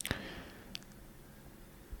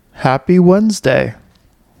Happy Wednesday.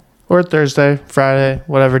 Or Thursday, Friday,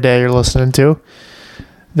 whatever day you're listening to.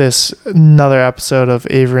 This another episode of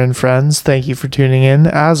Avery and Friends. Thank you for tuning in.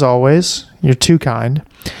 As always, you're too kind.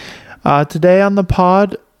 Today on the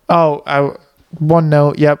pod, one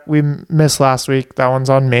note. Yep, we missed last week. That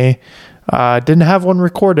one's on me. Didn't have one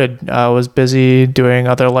recorded. Was busy doing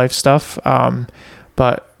other life stuff.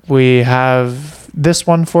 But we have this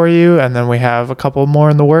one for you, and then we have a couple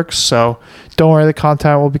more in the works. So don't worry, the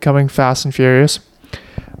content will be coming fast and furious.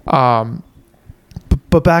 But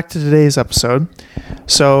back to today's episode.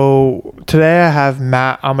 So today I have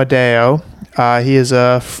Matt Amadeo. He is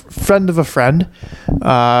a friend of a friend.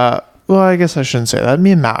 Well, I guess I shouldn't say that.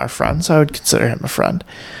 Me and Matt are friends. I would consider him a friend.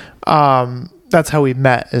 That's how we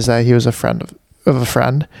met, is that he was a friend of a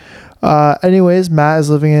friend. Anyways, Matt is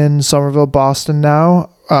living in Somerville, Boston now.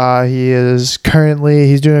 He's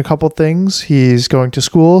doing a couple things. He's going to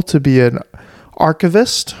school to be an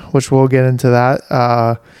archivist, which we'll get into that.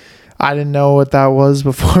 I didn't know what that was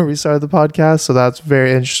before we started the podcast, so that's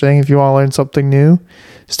very interesting. If you want to learn something new,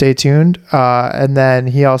 stay tuned. And then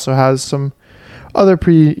he also has some other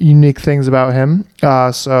pretty unique things about him.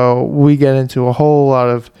 So we get into a whole lot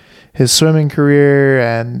of his swimming career,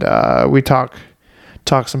 and we talk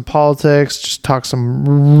some politics, just talk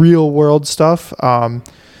some real world stuff.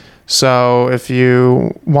 So if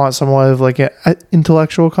you want somewhat of like an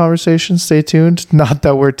intellectual conversation, stay tuned. Not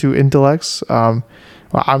that we're two intellects. Well,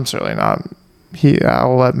 I'm certainly not.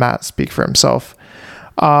 I'll let Matt speak for himself.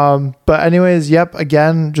 But anyways, yep.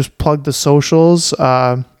 Again, just plug the socials.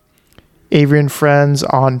 Avery and Friends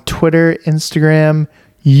on Twitter, Instagram,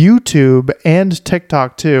 YouTube, and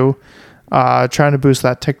TikTok too. Trying to boost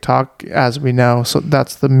that TikTok, as we know. So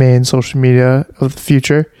that's the main social media of the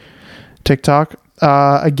future. TikTok.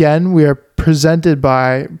 Again, we are proudly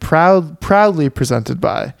presented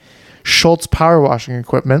by Schultz Power Washing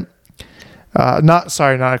Equipment. Not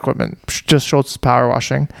equipment, just Schultz Power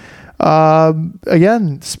Washing.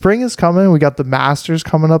 Again, spring is coming. We got the Masters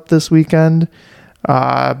coming up this weekend.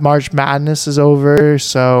 March Madness is over,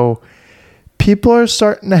 so people are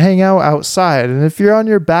starting to hang out outside. And if you're on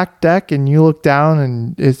your back deck and you look down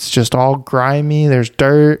and it's just all grimy, there's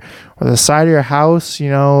dirt, or the side of your house,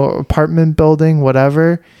 apartment building,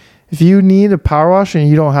 whatever. If you need a power wash and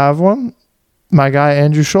you don't have one, my guy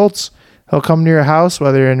Andrew Schultz, he'll come to your house,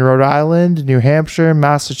 whether you're in Rhode Island, New Hampshire,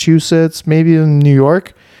 Massachusetts, maybe in New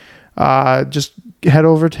York. Just head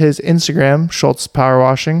over to his Instagram, Schultz Power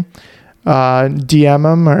Washing.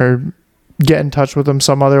 DM him or get in touch with him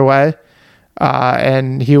some other way.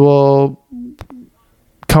 And he will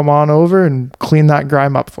come on over and clean that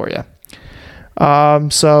grime up for you.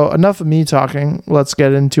 So enough of me talking. Let's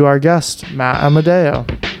get into our guest, Matt Amadeo.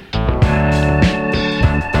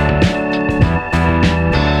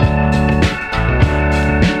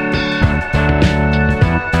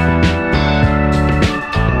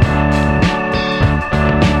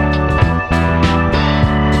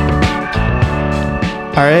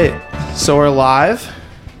 All right, so we're live.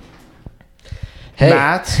 Hey.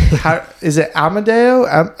 Matt, how is it? Amadeo?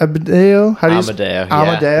 Amadeo? How do you Amadeo.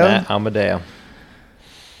 Amadeo? Matt Amadeo.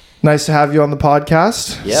 Nice to have you on the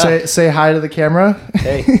podcast. Yeah. Say hi to the camera.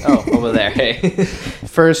 Hey. Oh, over there. Hey.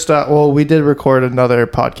 First, we did record another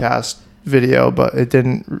podcast video, but it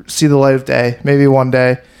didn't see the light of day. Maybe one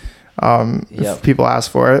day, if people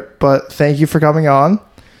ask for it. But thank you for coming on.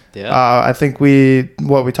 Yeah. I think we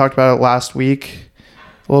talked about it last week.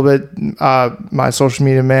 A little bit, my social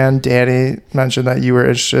media man, Danny, mentioned that you were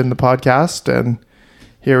interested in the podcast, and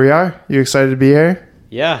here we are. You excited to be here?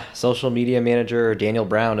 Yeah, social media manager Daniel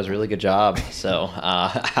Brown does a really good job, so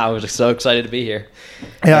I was so excited to be here.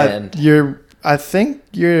 Yeah, and you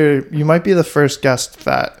might be the first guest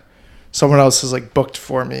that someone else has like booked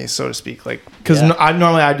for me, so to speak. Like, because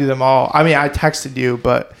I do them all. I mean, I texted you,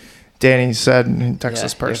 but Danny said he texted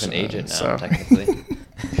this person. You're an agent now, so. technically.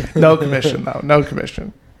 No commission though. No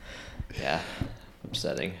commission. Yeah,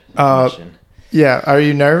 upsetting. Yeah. Are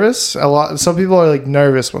you nervous? Some people are like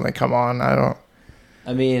nervous when they come on. I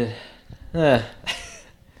had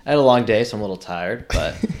a long day, so I'm a little tired.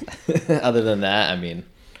 But other than that,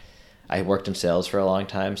 I worked in sales for a long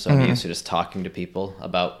time, so I'm used to just talking to people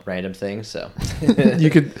about random things. So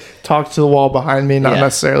you could talk to the wall behind me, not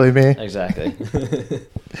necessarily me. Exactly.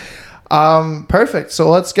 Perfect.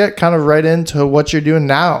 So let's get kind of right into what you're doing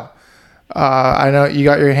now. I know you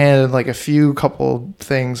got your hand in like a couple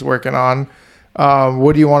things working on.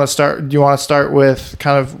 What do you want to start? Do you want to start with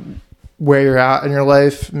kind of where you're at in your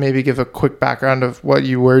life? Maybe give a quick background of what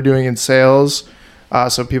you were doing in sales,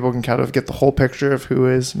 so people can kind of get the whole picture of who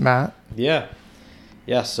is Matt. Yeah.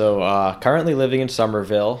 Yeah, so currently living in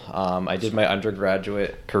Somerville. I did my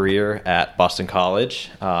undergraduate career at Boston College.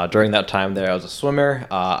 During that time there, I was a swimmer.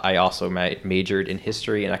 I also majored in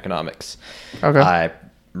history and economics. Okay. I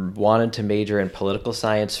wanted to major in political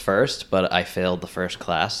science first, but I failed the first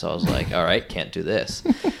class, so I was like, all right, can't do this.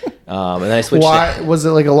 And then I switched. Why was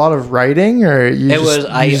it like a lot of writing, or you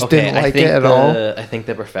didn't like it at all? I think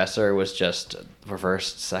the professor was just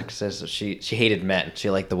reverse sexist. She hated men. She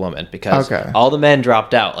liked the woman because all the men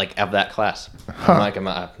dropped out like of that class. Huh. I'm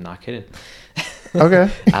not kidding. Okay.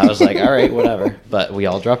 I was like, all right, whatever. But we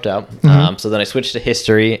all dropped out. So then I switched to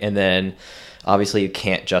history, and then obviously you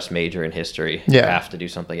can't just major in history. Yeah. You have to do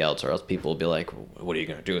something else, or else people will be like, what are you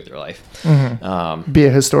going to do with your life? Be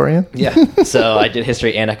a historian. Yeah. So I did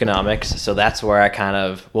history and economics. So that's where I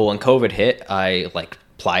when COVID hit, I like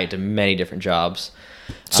applied to many different jobs.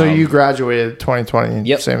 So you graduated 2020,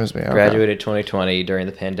 Yep. Same as me. Okay. Graduated 2020 during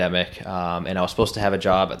the pandemic, and I was supposed to have a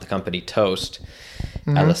job at the company Toast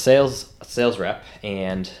as a sales rep.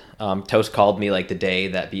 And Toast called me like the day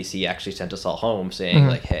that BC actually sent us all home, saying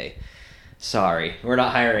like, "Hey, sorry, we're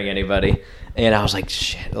not hiring anybody." And I was like,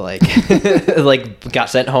 "Shit!" Like, like got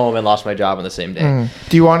sent home and lost my job on the same day.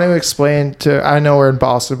 Do you want to explain to? I know we're in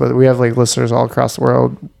Boston, but we have like listeners all across the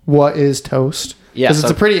world. What is Toast? Yeah, because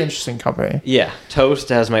it's a pretty interesting company. Yeah,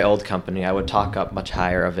 Toast as my old company. I would talk up much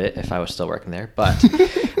higher of it if I was still working there. But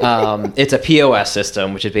it's a POS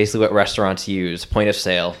system, which is basically what restaurants use, point of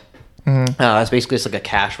sale. It's basically just like a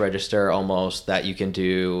cash register almost that you can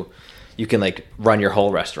do. You can like run your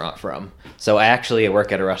whole restaurant from. So I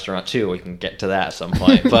work at a restaurant too. We can get to that at some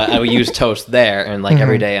point. But I would use Toast there, and like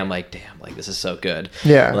every day I'm like, damn, like this is so good.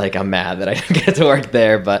 Yeah. Like I'm mad that I didn't get to work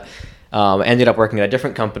there, but. I ended up working at a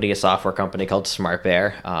different company, a software company called Smart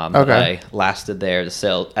Bear. I lasted there as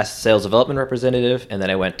a sales development representative, and then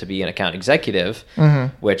I went to be an account executive,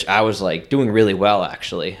 which I was like doing really well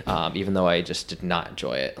actually, even though I just did not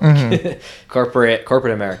enjoy it.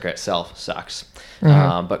 Corporate America itself sucks,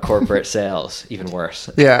 but corporate sales even worse.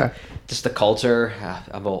 Yeah, just the culture.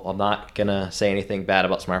 I'm not gonna say anything bad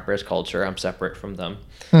about Smart Bear's culture. I'm separate from them,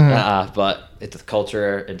 but it's the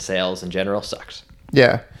culture and sales in general sucks.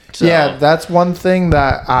 Yeah. So. Yeah, that's one thing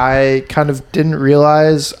that I kind of didn't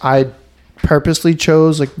realize. I purposely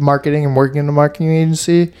chose like marketing and working in a marketing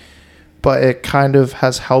agency, but it kind of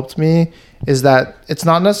has helped me is that it's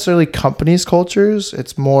not necessarily companies' cultures,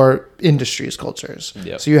 it's more industries' cultures.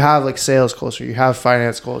 Yep. So you have like sales culture, you have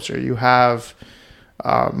finance culture, you have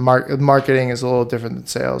marketing is a little different than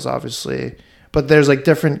sales, obviously, but there's like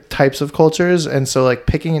different types of cultures. And so like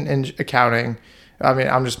picking an accounting, I mean,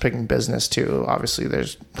 I'm just picking business too. Obviously,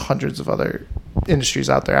 there's hundreds of other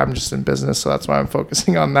industries out there. I'm just in business, so that's why I'm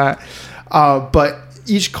focusing on that. But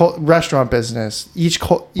each restaurant business,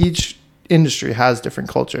 each industry has different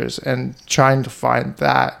cultures, and trying to find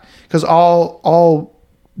that, because all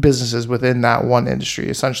businesses within that one industry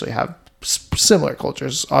essentially have similar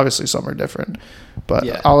cultures. Obviously, some are different, but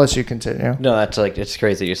yeah. I'll let you continue. No, that's like, it's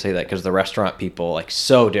crazy you say that, because the restaurant people like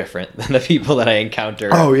so different than the people that I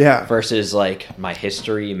encounter. Oh yeah. Versus like my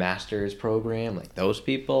history master's program, like those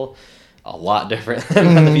people, a lot different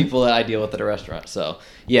than the people that I deal with at a restaurant. So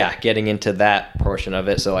yeah, getting into that portion of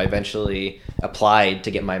it. So I eventually applied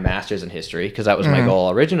to get my master's in history because that was my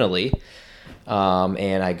goal originally.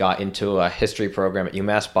 And I got into a history program at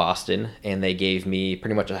UMass Boston, and they gave me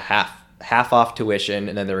pretty much a half off tuition,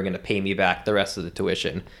 and then they were going to pay me back the rest of the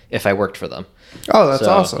tuition if I worked for them. Oh, that's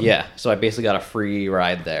awesome. Yeah, so I basically got a free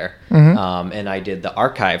ride there. And I did the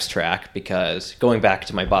archives track because going back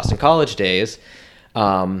to my Boston College days,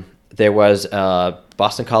 there was a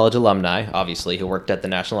Boston College alumni, obviously, who worked at the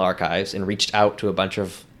National Archives and reached out to a bunch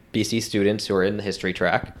of BC students who were in the history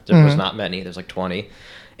track. There was not many. There's like 20.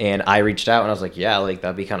 And I reached out and I was like, yeah, like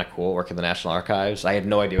that'd be kind of cool working the National Archives. I had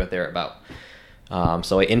no idea what they were about.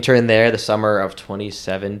 So I interned there the summer of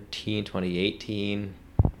 2017, 2018.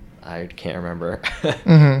 I can't remember.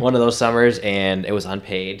 One of those summers, and it was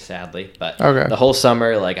unpaid, sadly. But the whole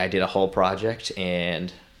summer, like I did a whole project,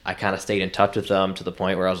 and I kind of stayed in touch with them to the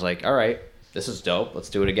point where I was like, all right, this is dope. Let's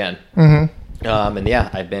do it again. And yeah,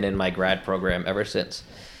 I've been in my grad program ever since,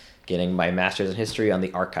 getting my master's in history on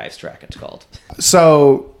the archives track, it's called.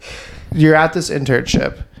 So you're at this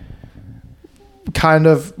internship. Kind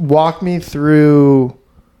of walk me through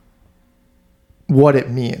what it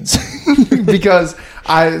means. Because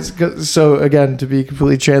so again, to be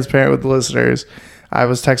completely transparent with the listeners, I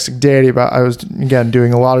was texting Danny I was again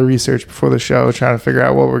doing a lot of research before the show, trying to figure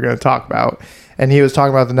out what we're going to talk about. And he was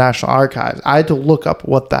talking about the National Archives. I had to look up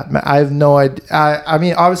what that meant. I have no idea. I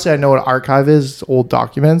mean, obviously I know what an archive is, old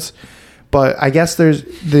documents, but I guess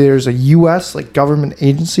there's a U.S. like government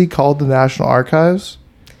agency called the National Archives.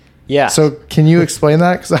 Yeah. So can you explain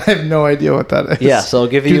that? Because I have no idea what that is. Yeah. So I'll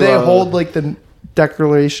give you. Do they hold like the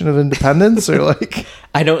Declaration of Independence or like?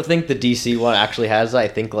 I don't think the DC one actually has that. I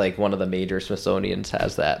think like one of the major Smithsonians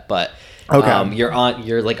has that, but. Okay.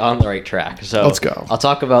 You're like on the right track. So let's go. I'll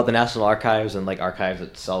talk about the National Archives and like archives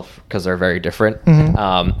itself because they're very different.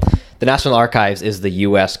 The National Archives is the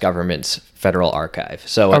U.S. government's federal archive.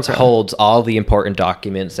 So it holds all the important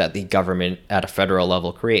documents that the government at a federal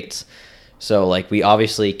level creates. So like we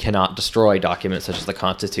obviously cannot destroy documents such as the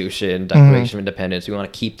Constitution, Declaration of Independence. We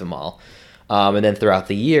want to keep them all. And then throughout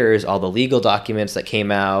the years, all the legal documents that came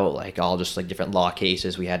out, like all just like different law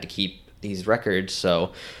cases, we had to keep these records.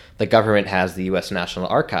 So the government has the U.S. National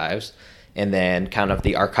Archives, and then kind of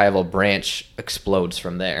the archival branch explodes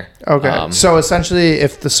from there. Okay. So essentially,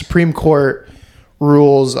 if the Supreme Court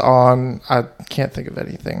rules on, I can't think of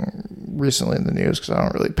anything recently in the news because I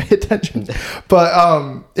don't really pay attention,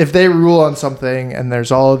 but if they rule on something and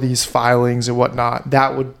there's all of these filings and whatnot,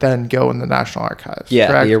 that would then go in the National Archives. Yeah,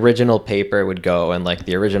 correct? The original paper would go in like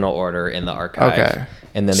the original order in the archive. Okay.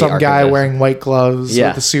 And then some guy wearing white gloves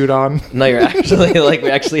with a suit on. No, you're actually like,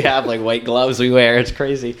 we actually have like white gloves we wear. It's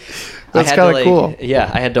crazy. That's kind of cool.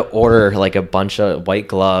 Yeah, I had to order like a bunch of white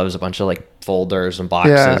gloves, a bunch of like folders and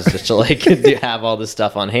boxes just to like have all this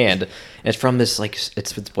stuff on hand. And it's from this like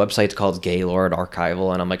it's website's called Gaylord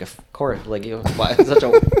Archival, and I'm like, of course, like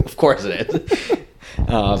of course it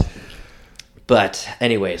is. But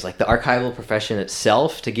anyways, like the archival profession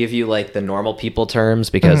itself, to give you like the normal people terms,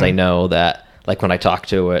 because I know that. Like when I talk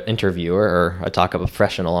to an interviewer or I talk to a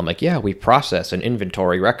professional, I'm like, yeah, we process and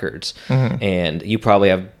inventory records. And you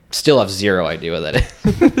probably still have zero idea what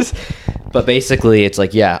that is. But basically it's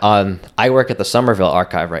like, I work at the Somerville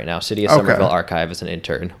Archive right now. City of Somerville Archive as an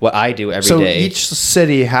intern. What I do every day. So each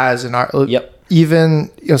city has an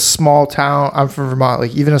even a small town. I'm from Vermont.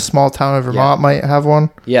 Like even a small town in Vermont might have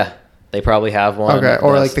one. Yeah. They probably have one. Okay,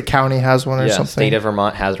 or like the county has one or something. State of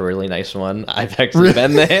Vermont has a really nice one. I've actually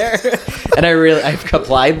been there, and I've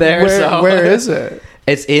applied there. Where is it?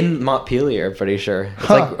 It's in Montpelier, I'm pretty sure.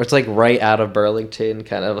 It's like right out of Burlington,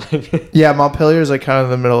 kind of like. Yeah, Montpelier is like kind of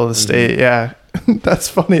the middle of the state. Yeah, that's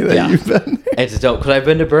funny that you've been there. It's dope because I've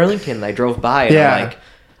been to Burlington. I drove by and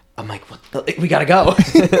I'm like, we gotta go.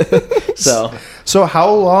 So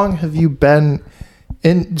how long have you been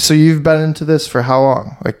in? So you've been into this for how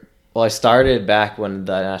long? Like. Well, I started back when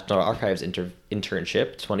the National Archives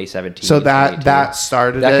internship, 2017. So that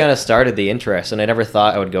started that kind of started the interest, and I never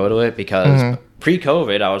thought I would go to it because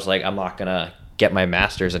pre-COVID, I was like, I'm not gonna get my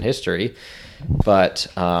master's in history. But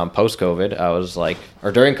post-COVID, I was like,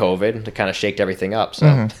 or during COVID, it kind of shaked everything up. So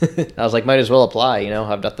I was like, might as well apply.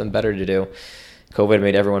 Have nothing better to do. COVID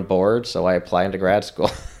made everyone bored, so I applied into grad school.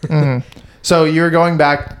 So you were going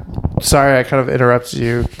back. Sorry, I kind of interrupted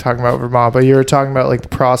you talking about Vermont, but you were talking about like the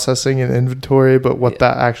processing and inventory, but what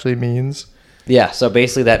that actually means. Yeah. So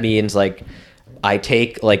basically that means like I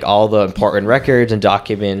take like all the important records and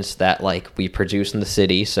documents that like we produce in the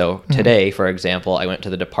city. So today, for example, I went to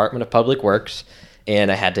the Department of Public Works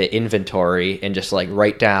and I had to inventory and just like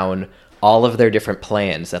write down all of their different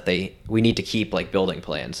plans that we need to keep, like building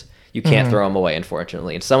plans. You can't throw them away,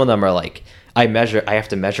 unfortunately. And some of them are like, I have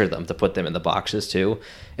to measure them to put them in the boxes too.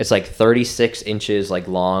 It's like 36 inches like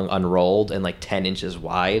long unrolled and like 10 inches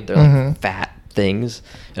wide. They're like fat things.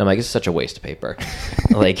 And I'm like, it's such a waste of paper.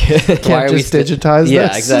 Like, can't why are just we digitize this?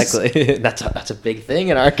 Yeah, exactly. That's a big thing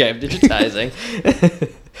in archive, digitizing.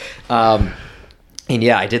 And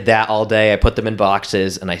yeah, I did that all day. I put them in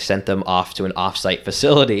boxes and I sent them off to an offsite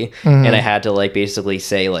facility. And I had to like basically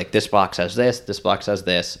say like, this box has this box has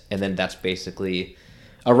this. And then that's basically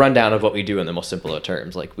a rundown of what we do in the most simple of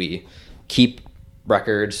terms. Like we keep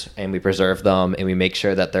records and we preserve them and we make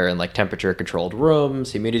sure that they're in like temperature controlled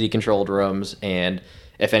rooms, humidity controlled rooms. And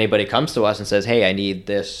if anybody comes to us and says, hey, I need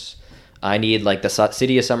this, I need like the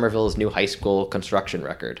City of Somerville's new high school construction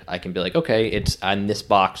record, I can be like, okay, it's on this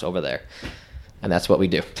box over there. And that's what we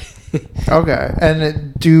do. Okay.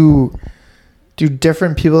 And do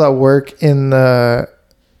different people that work in the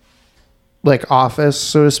like office,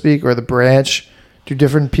 so to speak, or the branch, do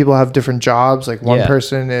different people have different jobs? Like one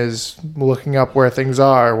person is looking up where things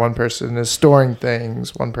are, one person is storing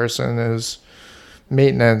things, one person is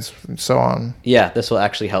maintenance, and so on. Yeah, this will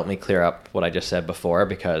actually help me clear up what I just said before,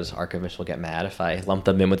 because archivists will get mad if I lump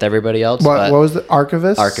them in with everybody else. What was the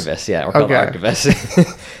archivist? Archivists, yeah. We're called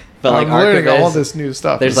archivists. But like I'm learning all this new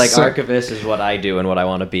stuff. There's like archivists is what I do and what I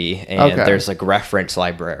want to be. And there's like reference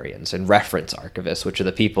librarians and reference archivists, which are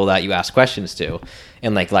the people that you ask questions to.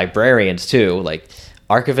 And like librarians too, like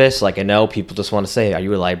archivists, like I know people just want to say, are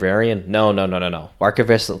you a librarian? No.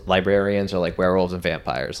 Archivists, librarians are like werewolves and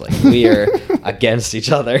vampires. Like we are against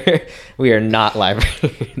each other. We are not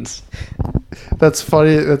librarians. That's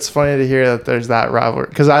funny. That's funny to hear that there's that rivalry,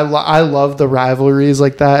 because I love the rivalries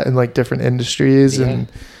like that in like different industries. Yeah.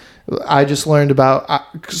 And I just learned about,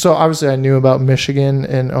 so obviously I knew about Michigan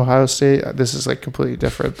and Ohio State. This is like completely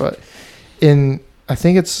different, but I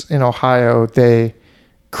think it's in Ohio, they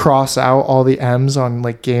cross out all the M's on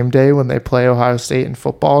like game day when they play Ohio State in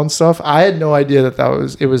football and stuff. I had no idea it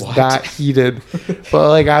was what? That heated. But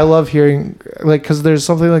like I love hearing, like, because there's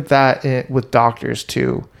something like that with doctors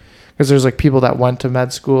too, because there's like people that went to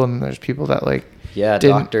med school and there's people that like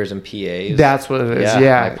doctors and PAs. That's what it is.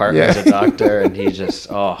 Yeah, my partner's a doctor and he just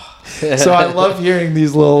So I love hearing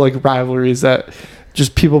these little like rivalries that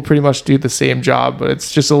just people pretty much do the same job, but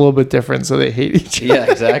it's just a little bit different, so they hate each other. Yeah,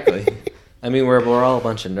 exactly. I mean, we're all a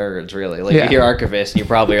bunch of nerds, really. Like, you hear archivist, and you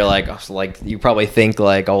probably are like you probably think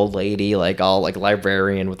like old lady, like all like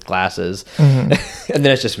librarian with glasses, and then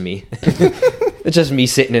it's just me. It's just me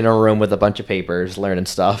sitting in a room with a bunch of papers, learning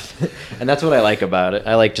stuff, and that's what I like about it.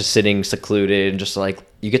 I like just sitting secluded and just like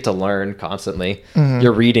you get to learn constantly.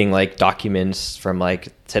 You're reading like documents from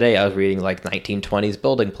like today. I was reading like 1920s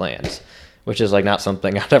building plans, which is like not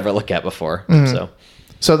something I'd ever look at before.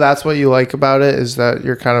 So that's what you like about it, is that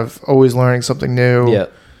you're kind of always learning something new. Yeah.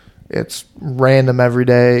 It's random every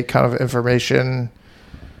day kind of information.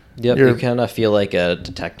 Yep. You kind of feel like a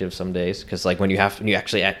detective some days, because like when you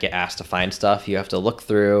actually get asked to find stuff, you have to look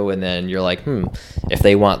through, and then you're like, if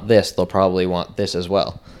they want this, they'll probably want this as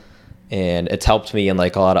well. And it's helped me in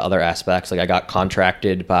like a lot of other aspects. Like I got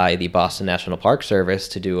contracted by the Boston National Park Service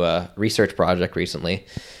to do a research project recently,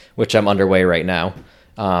 which I'm underway right now.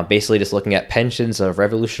 Basically just looking at pensions of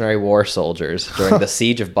Revolutionary War soldiers during the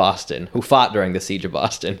Siege of Boston, who fought during the Siege of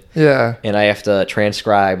Boston. Yeah. And I have to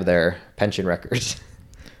transcribe their pension records.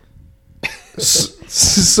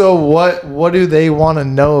 So what do they want to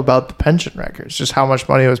know about the pension records? Just how much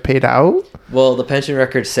money was paid out? Well, the pension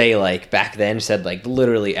records say, like, back then said, like,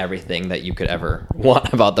 literally everything that you could ever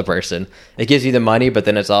want about the person. It gives you the money, but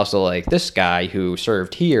then it's also like, this guy who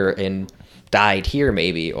served here and died here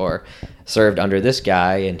maybe, or served under this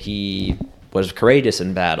guy and he was courageous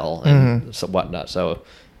in battle and so whatnot. So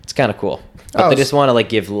it's kind of cool. But they just want to like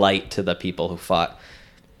give light to the people who fought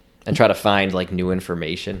and try to find like new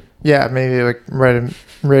information. Yeah, maybe like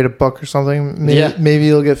write a book or something. Maybe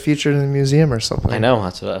you'll get featured in the museum or something. I know,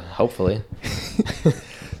 that's what hopefully.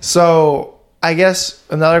 So I guess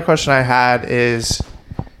another question I had is,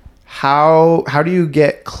 how do you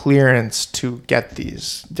get clearance to get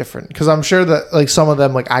these different? Because I'm sure that like some of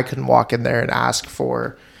them, like I couldn't walk in there and ask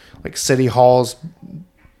for like City Hall's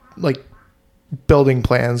like building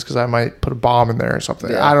plans because I might put a bomb in there or something.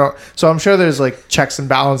 Yeah. I don't. So I'm sure there's like checks and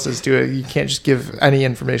balances to it. You can't just give any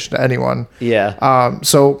information to anyone. Yeah.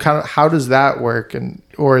 So kind of how does that work,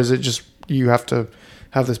 or is it just you have to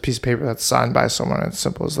have this piece of paper that's signed by someone? It's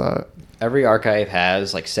simple as that. Every archive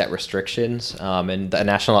has like set restrictions, and the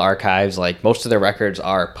National Archives, like most of their records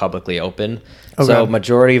are publicly open. Okay. So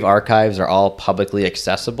majority of archives are all publicly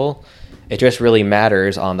accessible. It just really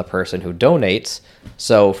matters on the person who donates.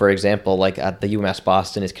 So, for example, like at the UMass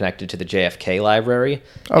Boston is connected to the JFK library,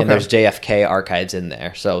 and there's JFK archives in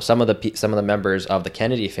there. So some of the members of the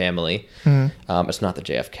Kennedy family, it's not the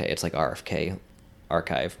JFK, it's like RFK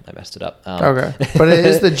archive. I messed it up. Okay, but it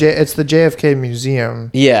is it's the JFK Museum.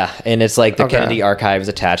 Yeah, and it's like the Kennedy archives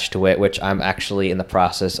attached to it, which I'm actually in the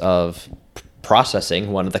process of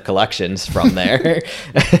processing one of the collections from there,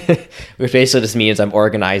 which basically just means I'm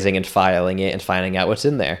organizing and filing it and finding out what's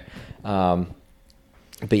in there.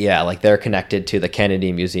 But yeah, like they're connected to the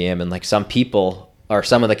Kennedy Museum, and like some people or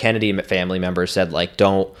some of the Kennedy family members said like,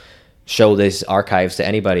 don't show these archives to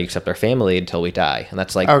anybody except our family until we die. And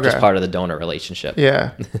that's like just part of the donor relationship.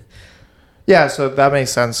 Yeah. Yeah. So that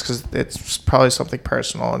makes sense, because it's probably something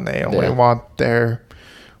personal and they only want their,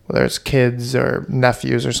 whether it's kids or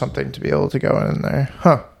nephews or something, to be able to go in there.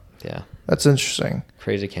 Huh. Yeah. That's interesting.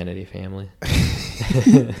 Crazy Kennedy family.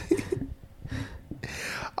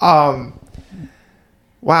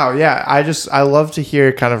 Wow. Yeah. I love to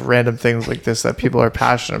hear kind of random things like this that people are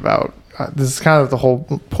passionate about. This is kind of the whole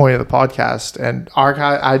point of the podcast. And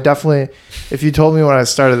I definitely, if you told me when I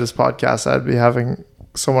started this podcast I'd be having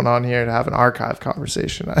someone on here to have an archive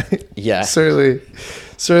conversation, I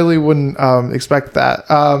certainly wouldn't expect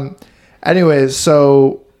that. Anyways,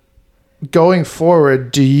 so going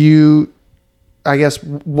forward, I guess,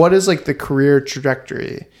 what is like the career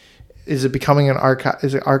trajectory? Is it becoming an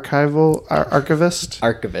archivist? Archivist,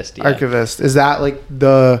 yeah. Archivist. Is that like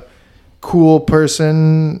the cool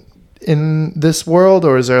person in this world,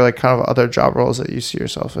 or is there like kind of other job roles that you see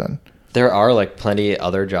yourself in? There are like plenty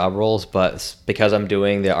other job roles, but because I'm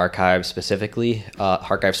doing the archives specifically,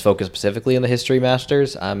 archives focus specifically on the history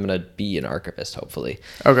masters, I'm going to be an archivist, hopefully.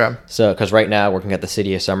 Okay. So, because right now working at the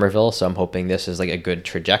city of Somerville, so I'm hoping this is like a good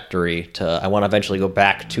trajectory I want to eventually go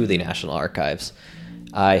back to the National Archives.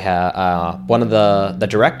 I have one of the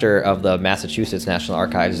director of the Massachusetts National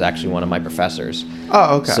Archives is actually one of my professors.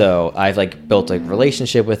 Oh, okay. So I've like built a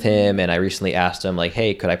relationship with him, and I recently asked him like,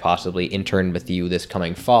 "Hey, could I possibly intern with you this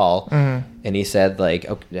coming fall?" Mm-hmm. And he said like,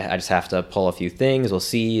 "Okay, I just have to pull a few things. We'll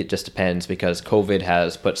see. It just depends because COVID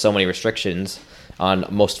has put so many restrictions on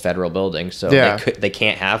most federal buildings, so they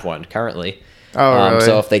can't have one currently. Oh, really?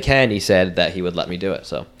 So if they can, he said that he would let me do it.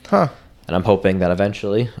 So." Huh. And I'm hoping that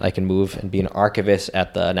eventually I can move and be an archivist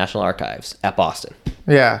at the National Archives at Boston.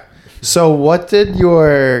 Yeah. So what did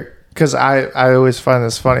because I always find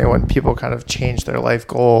this funny when people kind of change their life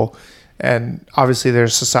goal, and obviously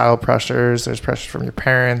there's societal pressures, there's pressures from your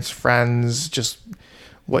parents, friends, just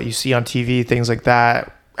what you see on TV, things like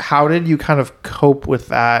that. How did you kind of cope with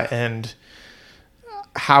that, and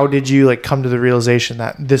how did you like come to the realization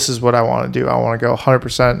that this is what I want to do? I want to go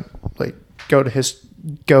 100%, like go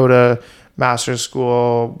to master's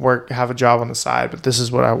school, have a job on the side, but this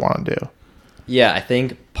is what I want to do. Yeah, I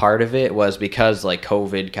think part of it was because like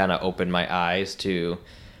COVID kind of opened my eyes to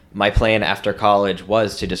my plan after college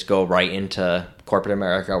was to just go right into corporate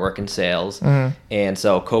America, work in sales. Mm-hmm. And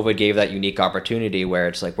so COVID gave that unique opportunity where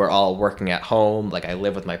it's like we're all working at home. Like I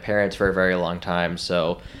lived with my parents for a very long time.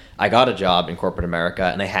 So I got a job in corporate America,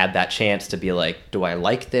 and I had that chance to be like, do I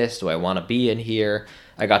like this? Do I want to be in here?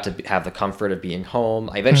 I got to have the comfort of being home.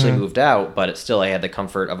 I eventually moved out, but I had the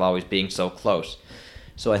comfort of always being so close.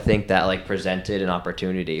 So I think that like presented an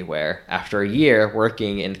opportunity where after a year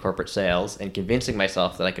working in corporate sales and convincing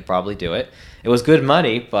myself that I could probably do it, it was good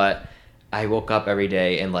money, but I woke up every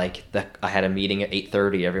day and like I had a meeting at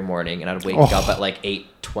 8:30 every morning, and I'd wake up at like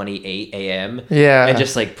 8:28 a.m. Yeah. And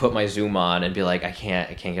just like put my Zoom on and be like, I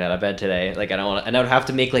can't get out of bed today. Like I don't want to, and I would have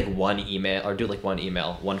to make like one email or do like one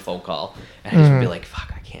phone call, and I just would be like,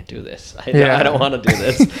 fuck, I can't do this. I don't want to do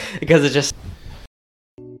this because it just.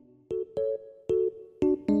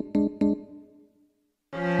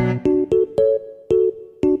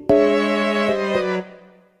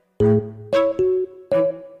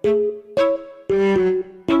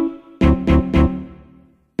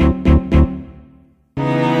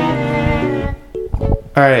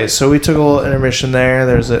 All right, so we took a little intermission there.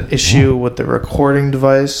 There's an issue with the recording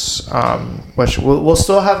device, which we'll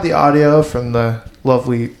still have the audio from the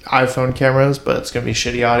lovely iPhone cameras, but it's going to be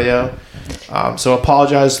shitty audio. So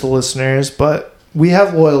apologize to the listeners, but we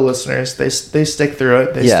have loyal listeners. They stick through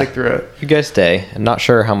it. They stick through it. You guys stay. I'm not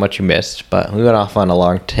sure how much you missed, but we went off on a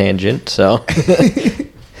long tangent, so.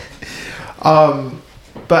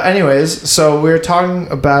 But anyways, so we were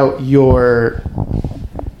talking about your...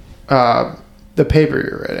 the paper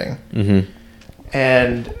you're writing. Mm-hmm.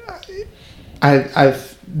 And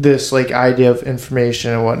I've this like idea of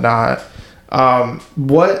information and whatnot. I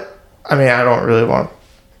don't really want to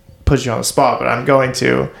put you on the spot, but I'm going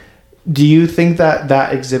to. Do you think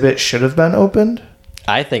that exhibit should have been opened?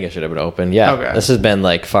 I think it should have been opened. Yeah. Okay. This has been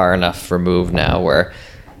like far enough removed now where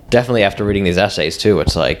definitely after reading these essays too,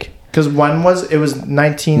 it's like. Because when was it? Was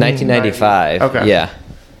 1995. Okay. Yeah.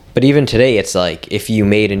 But even today, it's like if you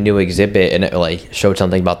made a new exhibit and it like showed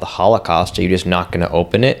something about the Holocaust, are you just not going to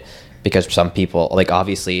open it? Because some people, like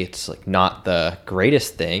obviously, it's like not the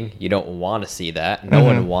greatest thing. You don't want to see that. No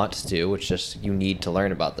one wants to. It's just you need to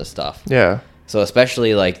learn about this stuff. Yeah. So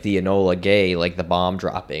especially like the Enola Gay, like the bombs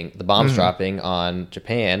dropping on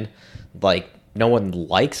Japan, like no one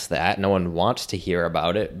likes that. No one wants to hear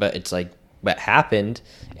about it. But it's like that happened,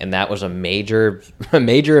 and that was a major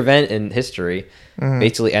event in history.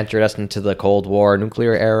 Basically entered us into the Cold War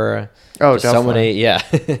nuclear era. Oh, definitely. So many, yeah.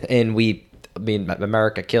 And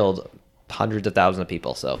America killed hundreds of thousands of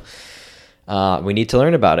people. So we need to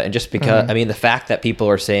learn about it. And just because, the fact that people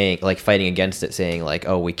are saying, like, fighting against it, saying, like,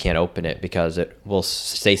 oh, we can't open it because it will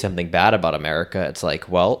say something bad about America. It's like,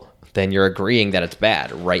 well, then you're agreeing that it's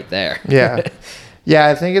bad right there. Yeah. Yeah,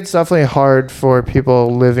 I think it's definitely hard for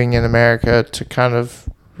people living in America to kind of,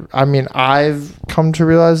 I've come to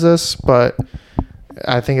realize this, but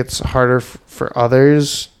I think it's harder for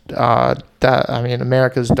others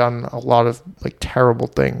America's done a lot of like terrible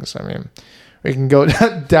things. We can go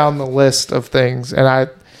down the list of things. And I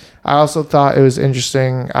also thought it was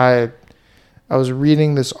interesting. I was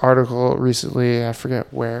reading this article recently. I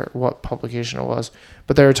forget what publication it was,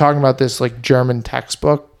 but they were talking about this like German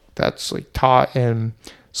textbook that's like taught in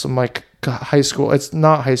some like high school. It's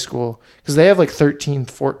not high school because they have like 13th,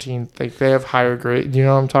 14th. Like they have higher grade. Do you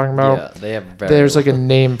know what I'm talking about? Yeah, they have. There's like a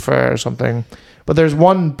name for it or something. But there's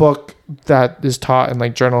one book that is taught in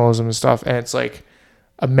like journalism and stuff, and it's like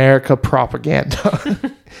America propaganda,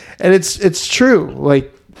 and it's true.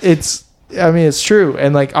 Like it's true,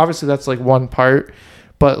 and like obviously that's like one part,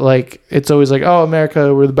 but like it's always like, oh,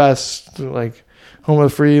 America, we're the best, like home of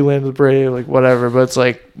the free, land of the brave, like whatever. But it's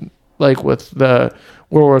like with the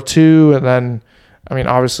World War II, and then I mean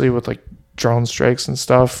obviously with like drone strikes and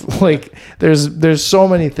stuff, like there's so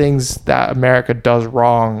many things that America does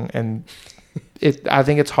wrong, and I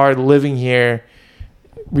think it's hard living here.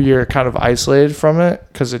 You're kind of isolated from it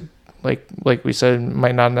because it like we said,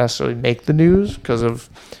 might not necessarily make the news because of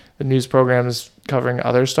the news programs covering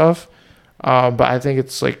other stuff. But I think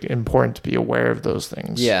it's like important to be aware of those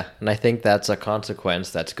things. Yeah, and I think that's a consequence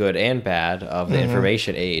that's good and bad of the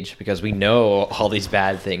information age, because we know all these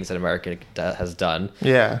bad things that America has done.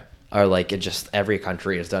 Yeah. Or like it just every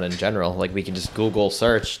country has done in general. Like we can just Google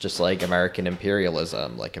search just like American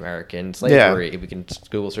imperialism, like American slavery. Yeah. We can just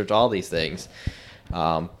Google search all these things.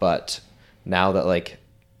 But now that like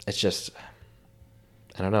it's just,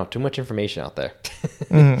 I don't know, too much information out there.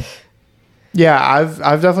 Yeah,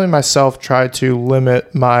 I've definitely myself tried to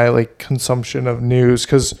limit my like consumption of news,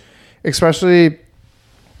 because especially,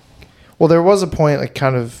 well, there was a point like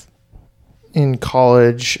kind of in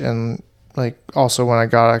college and like also when I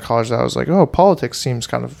got out of college that I was like, oh, politics seems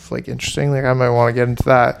kind of like interesting. Like I might want to get into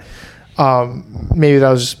that. Maybe that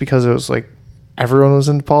was just because it was like everyone was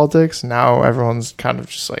into politics. Now everyone's kind of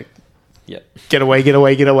just like, get away.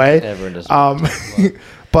 Everyone does.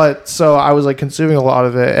 But so I was like consuming a lot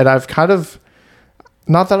of it, and I've kind of,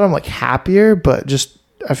 not that I'm like happier, but just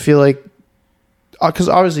I feel like, because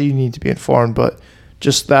obviously you need to be informed, but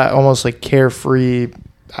just that almost like carefree,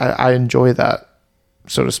 I enjoy that,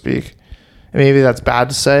 so to speak. And maybe that's bad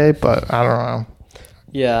to say, but I don't know.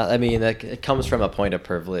 Yeah, I mean, it comes from a point of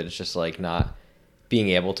privilege, just like not being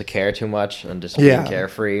able to care too much and just being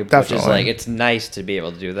carefree. Definitely. Which is like, it's nice to be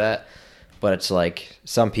able to do that. But it's like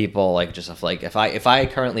some people like just have like, if I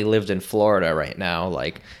currently lived in Florida right now,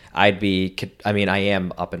 like I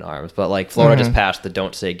am up in arms, but like Florida just passed the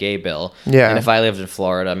Don't Say Gay bill. Yeah. And if I lived in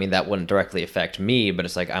Florida, I mean, that wouldn't directly affect me, but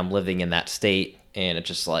it's like I'm living in that state, and it's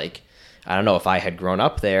just like, I don't know, if I had grown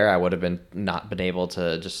up there, I would have not been able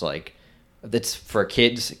to just like, it's for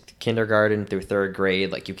kids, kindergarten through third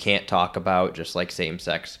grade, like you can't talk about just like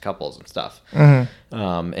same-sex couples and stuff. And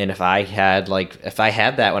if I had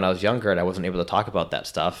that when I was younger and I wasn't able to talk about that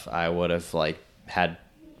stuff, I would have like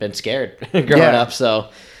been scared growing up. So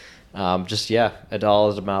it all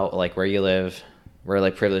is about like where you live. We're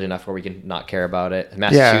like privileged enough where we can not care about it. In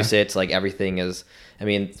Massachusetts, like everything is, I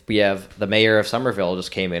mean, we have the mayor of Somerville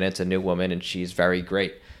just came in. It's a new woman, and she's very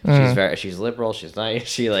great. She's liberal. She's nice.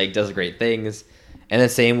 She like does great things. And then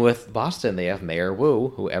same with Boston. They have Mayor Wu,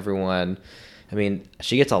 who everyone, I mean,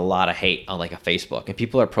 she gets a lot of hate on like a Facebook, and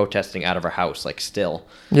people are protesting out of her house like still.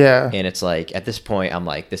 Yeah. And it's like at this point, I'm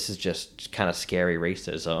like, this is just kind of scary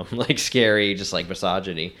racism, like scary, just like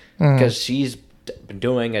misogyny, because she's been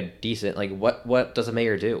doing a decent, like what does a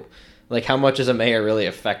mayor do? Like how much does a mayor really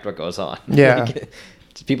affect what goes on? Yeah.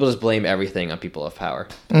 People just blame everything on people of power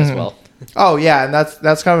as well. Oh yeah, and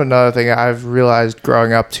that's kind of another thing I've realized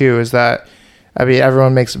growing up too, is that, I mean,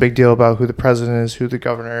 everyone makes a big deal about who the president is, who the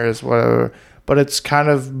governor is, whatever, but it's kind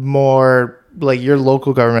of more like your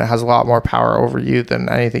local government has a lot more power over you than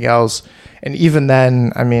anything else. And even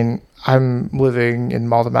then, I mean, I'm living in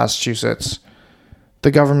Malden, Massachusetts.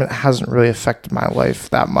 The government hasn't really affected my life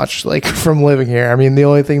that much, like from living here. I mean, the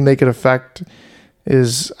only thing they could affect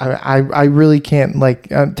is I really can't, like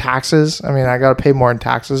taxes. I mean, I got to pay more in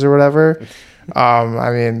taxes or whatever.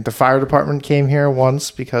 I mean, the fire department came here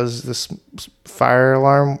once because this fire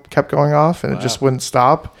alarm kept going off and it just wouldn't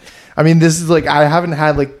stop. I mean, this is like, I haven't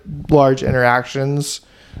had like large interactions,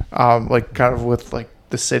 like kind of with like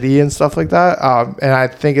the city and stuff like that. And I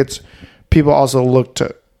think it's, people also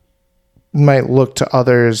might look to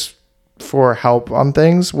others for help on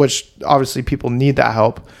things, which obviously people need that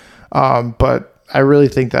help. But I really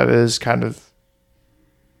think that is kind of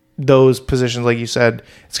those positions, like you said,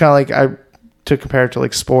 it's kind of like to compare it to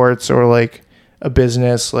like sports or like a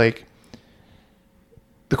business, like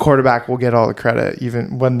the quarterback will get all the credit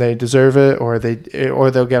even when they deserve it, or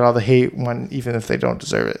they'll get all the hate even if they don't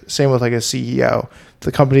deserve it. Same with like a CEO. If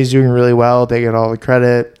the company's doing really well, they get all the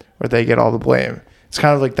credit or they get all the blame. It's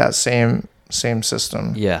kind of like that same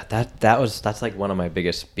system. Yeah, that's like one of my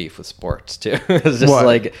biggest beef with sports too. It's just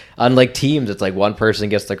like unlike teams, it's like one person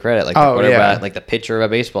gets the credit, like the quarterback, like the pitcher of a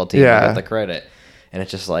baseball team gets the credit. And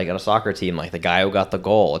it's just like on a soccer team, like the guy who got the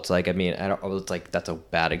goal, it's like, I mean, it's like, that's a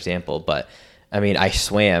bad example, but I mean, I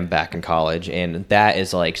swam back in college, and that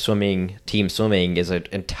is like team swimming is an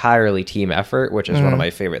entirely team effort, which is one of my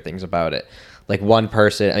favorite things about it. Like one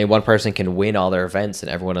person can win all their events and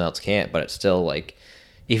everyone else can't, but it's still like,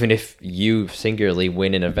 even if you singularly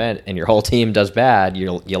win an event and your whole team does bad,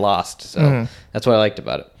 you lost. So that's what I liked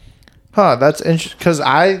about it. Huh, that's interesting.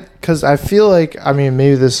 Because I feel like, I mean,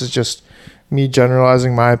 maybe this is just me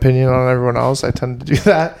generalizing my opinion on everyone else. I tend to do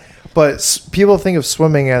that. But people think of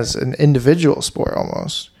swimming as an individual sport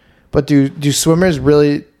almost. But do swimmers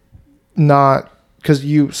really not, because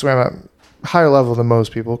you swam at higher level than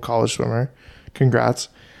most people, college swimmer. Congrats.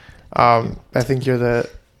 I think you're the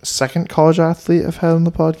second college athlete I've had on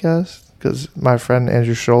the podcast, because my friend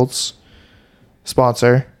Andrew Schultz,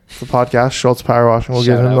 sponsor the podcast, Schultz Power Washing, we'll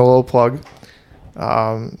give him a little plug.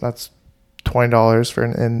 That's $20 for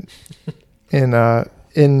an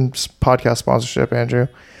in podcast sponsorship, Andrew.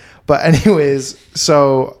 But anyways,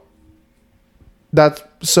 so that's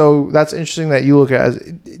interesting that you look at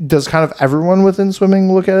it. Does kind of everyone within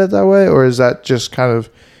swimming look at it that way, or is that just kind of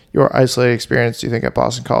your isolated experience, do you think, at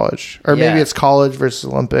Boston College? Or maybe it's college versus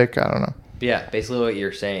Olympic, I don't know. Yeah, basically what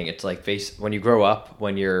you're saying, it's like when you grow up,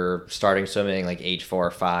 when you're starting swimming like age 4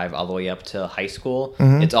 or 5 all the way up to high school,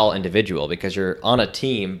 it's all individual because you're on a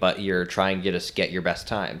team, but you're trying to just get your best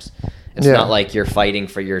times. It's not like you're fighting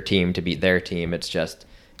for your team to beat their team. It's just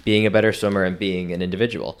being a better swimmer and being an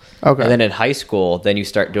individual. Okay. And then in high school, then you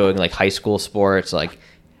start doing like high school sports. Like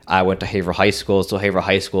I went to Haverhill High School, so Haverhill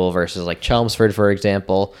High School versus like Chelmsford, for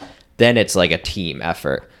example. Then it's like a team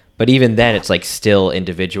effort. But even then, it's like still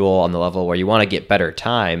individual on the level where you want to get better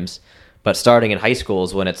times. But starting in high school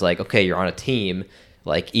is when it's like, okay, you're on a team.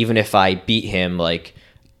 Like even if I beat him, like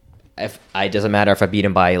doesn't matter if I beat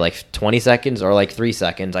him by like 20 seconds or like 3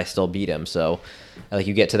 seconds, I still beat him. So like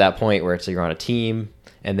you get to that point where it's like you're on a team.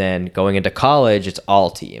 And then going into college, it's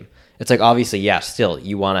all team. It's like, obviously, yeah, still,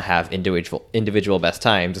 you want to have individual best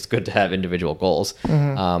times. It's good to have individual goals.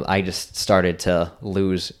 I just started to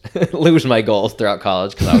lose my goals throughout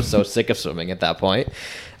college because I was so sick of swimming at that point.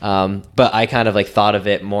 But I kind of like thought of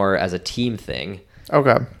it more as a team thing.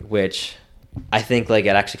 Okay. Which I think like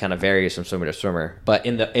it actually kind of varies from swimmer to swimmer. But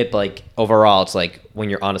overall, it's like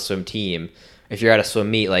when you're on a swim team, if you're at a swim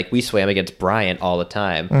meet, like we swam against Bryant all the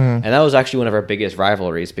time. And that was actually one of our biggest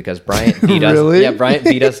ribrivalries because Bryant beat us. Really? Yeah, Bryant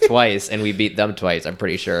beat us twice and we beat them twice, I'm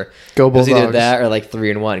pretty sure. Go Bulldogs. It was either that or like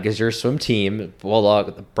 3-1 because your swim team,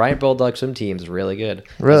 the Bryant Bulldog swim team is really good.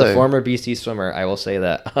 Really? As a former BC swimmer, I will say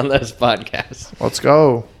that on this podcast. Let's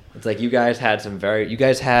go. It's like you guys had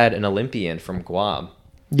an Olympian from Guam.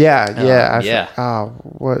 Yeah.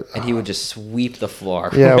 What? And he would just sweep the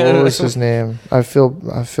floor. Yeah, what was his name? I feel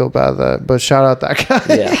bad that, but shout out that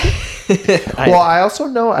guy. Yeah. Well, I also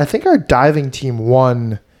know. I think our diving team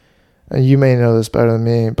won. You may know this better than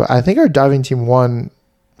me, but I think our diving team won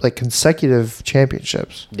like consecutive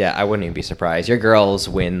championships. Yeah, I wouldn't even be surprised. Your girls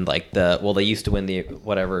win like they used to win the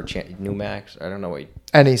whatever Numax. I don't know what.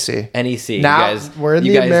 NEC. Now we're in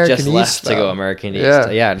the American East. You guys just left to go American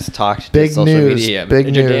East. Yeah, just talked to social media. Big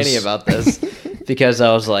news. Danny about this because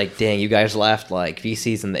I was like, dang, you guys left like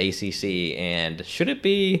VC's in the ACC, and should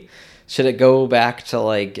it go back to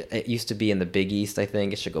like it used to be in the Big East? I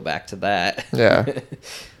think it should go back to that. Yeah.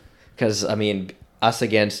 Because I mean, us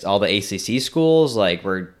against all the ACC schools, like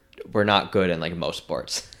we're not good in like most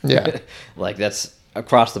sports. Yeah. Like that's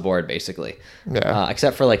across the board basically. Yeah.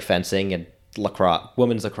 Except for like fencing and lacrosse,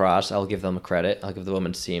 women's lacrosse, I'll give them credit. I'll give the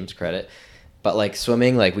women's teams credit. But like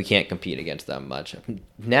swimming, like we can't compete against them much.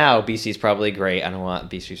 Now BC's probably great. I don't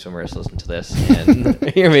want BC swimmers to listen to this and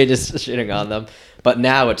hear me just shitting on them. But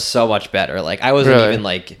now it's so much better. Like I wasn't even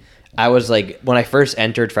like, I was like, when I first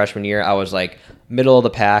entered freshman year, I was like middle of the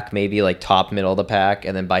pack, maybe like top middle of the pack.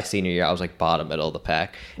 And then by senior year, I was like bottom middle of the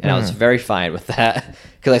pack. And I was very fine with that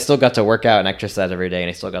because I still got to work out and exercise every day and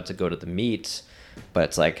I still got to go to the meets. But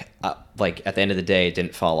it's like at the end of the day, it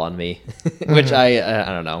didn't fall on me, which I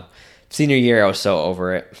don't know. Senior year, I was so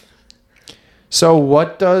over it. So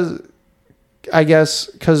what does, I guess,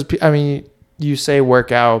 because I mean, you say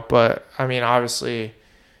workout, but I mean, obviously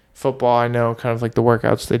football, I know kind of like the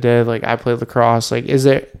workouts they did. Like I played lacrosse. Like, is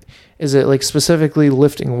it like specifically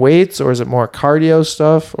lifting weights or is it more cardio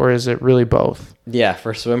stuff or is it really both? Yeah,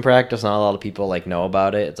 for swim practice, not a lot of people like know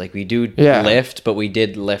about it. It's like we do lift, but we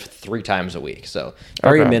did lift 3 times a week. So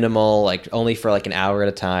very minimal, like only for like an hour at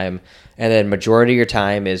a time. And then majority of your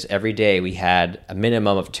time is every day we had a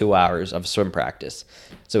minimum of 2 hours of swim practice.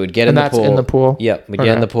 So we'd get in the pool. In the pool? Yep. We'd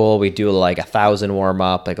get in the pool. We'd do like 1,000 warm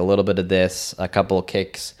up, like a little bit of this, a couple of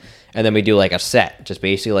kicks. And then we do like a set, just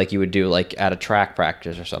basically like you would do like at a track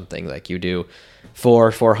practice or something. Like you do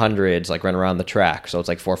 400s, like run around the track. So it's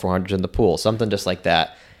like 400s in the pool, something just like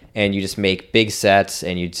that. And you just make big sets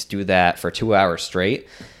and you just do that for 2 hours straight.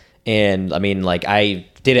 And I mean, like I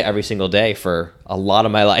did it every single day for a lot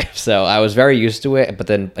of my life. So I was very used to it. But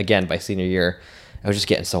then again, by senior year, I was just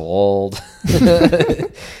getting so old.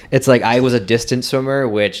 It's like I was a distance swimmer,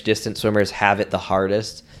 which distance swimmers have it the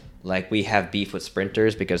hardest. Like we have beef with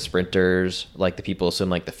sprinters because sprinters, like the people who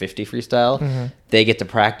swim like the 50 freestyle, they get to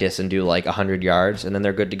practice and do like 100 yards and then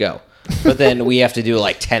they're good to go. But then we have to do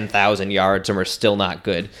like 10,000 yards and we're still not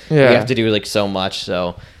good. Yeah. We have to do like so much.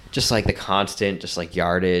 So just like the constant, just like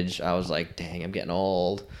yardage, I was like, dang, I'm getting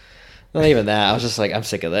old. Not even that. I was just like, I'm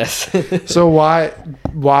sick of this. So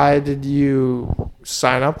why did you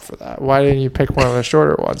sign up for that? Why didn't you pick one of the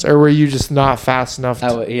shorter ones? Or were you just not fast enough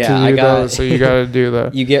to do those, so you got to do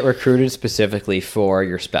the... You get recruited specifically for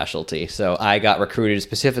your specialty. So I got recruited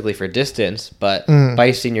specifically for distance, but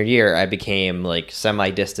by senior year, I became like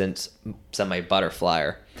semi-distance,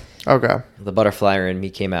 semi-butterflyer. Okay. The butterflyer in me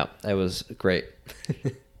came out. It was great.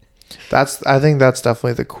 I think that's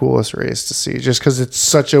definitely the coolest race to see, just because it's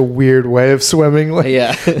such a weird way of swimming. Like,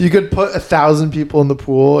 Yeah. You could put 1,000 people in the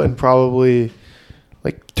pool and probably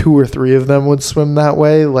like 2 or 3 of them would swim that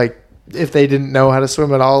way. Like if they didn't know how to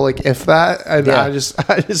swim at all, like if that. And Yeah. I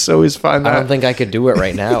just always find that. I don't think I could do it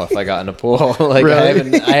right now if I got in a pool. Like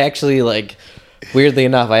Really? I actually like, weirdly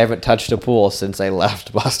enough, I haven't touched a pool since I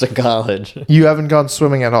left Boston College. You haven't gone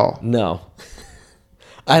swimming at all. No.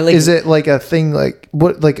 I like. Is it like a thing like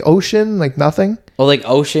what, like ocean, like nothing? Well, like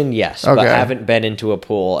ocean, yes, but Okay. I haven't been into a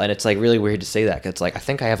pool, and it's like really weird to say that because it's like I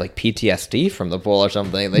think I have like PTSD from the pool or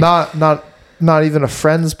something. Like, Not even a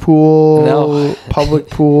friend's pool, No.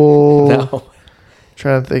 public pool. no,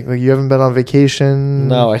 Trying to think, like you haven't been on vacation.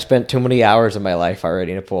 no, I spent too many hours of my life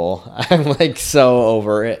already in a pool. I'm like so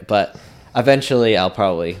over it, but eventually I'll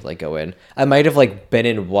probably like go in. I might have like been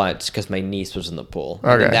in once because my niece was in the pool.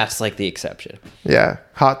 Okay. And that's like the exception. Yeah,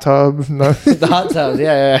 hot tub. No. The hot tubs,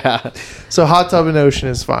 yeah. So hot tub and ocean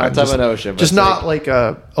is fine. Hot tub and ocean, but just it's not like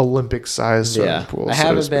a Olympic sized swimming Yeah, pool. I so to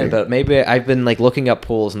haven't been, speak. but maybe I've been like looking up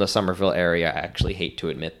pools in the Somerville area. I actually hate to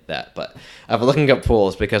admit that, but I've been looking up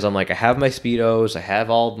pools because I'm like, I have my Speedos, I have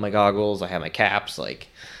all my goggles, I have my caps. Like,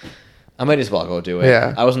 I might as well go do it.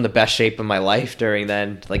 Yeah. I was in the best shape of my life during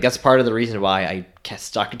then. Like, that's part of the reason why I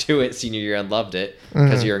stuck to it senior year and loved it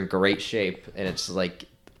because you're in great shape and it's like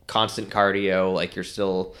constant cardio. Like, you're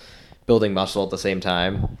still building muscle at the same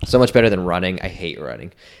time. So much better than running. I hate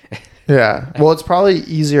running. Yeah. Well, it's probably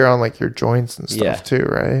easier on like your joints and stuff Yeah. too,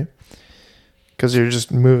 right? Because you're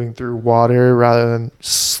just moving through water rather than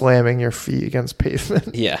slamming your feet against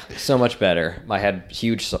pavement. Yeah, so much better. I had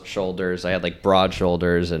huge shoulders. I had like broad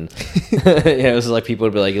shoulders, and it was like people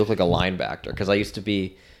would be like, "You look like a linebacker." Because I used to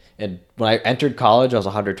be, and when I entered college, I was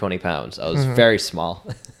 120 pounds. I was very small,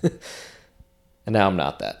 and now I'm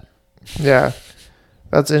not that. Yeah.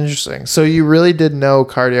 That's interesting. So you really did no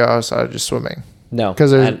cardio outside of just swimming? No,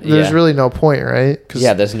 Because there's really no point, right? 'Cause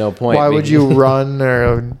yeah. There's no point. why being- would you run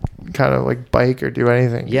or kind of like bike or do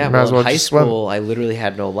anything? Yeah, You might as well, in high just swim. school, I literally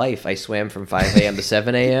had no life. I swam from 5 a.m. to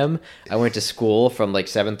 7 a.m. I went to school from like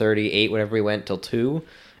 7:30, 8, whenever we went, till 2.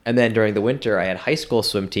 And then during the winter, I had high school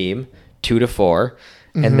swim team, 2 to 4.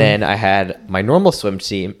 And then I had my normal swim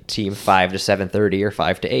team 5 to 7:30 or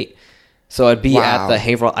 5 to 8. So I'd be Wow. at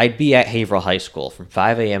Haverhill High School from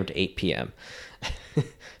 5 a.m. to 8 p.m.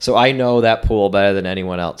 So I know that pool better than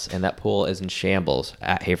anyone else. And that pool is in shambles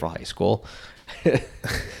at Haverhill High School.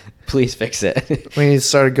 Please fix it. We need to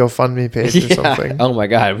start a GoFundMe page or something. Oh my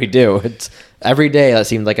God, we do. It's every day it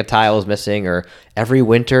seemed like a tile was missing, or every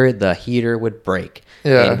winter the heater would break.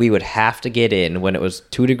 Yeah. And we would have to get in when it was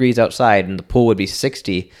 2 degrees outside and the pool would be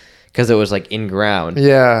 60 because it was like in ground.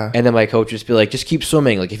 Yeah. And then my coach would just be like, just keep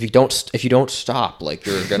swimming. Like if you don't stop, like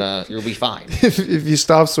you'll be fine. If you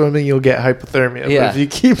stop swimming, you'll get hypothermia. Yeah. But if you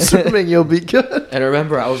keep swimming, you'll be good. And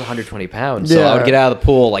remember, I was 120 pounds, so I Yeah. would get out of the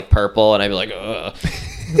pool like purple, and I'd be like, ugh.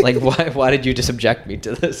 Like, why did you just subject me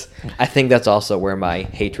to this? I think that's also where my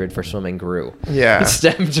hatred for swimming grew. Yeah. It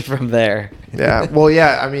stemmed from there. Yeah. Well,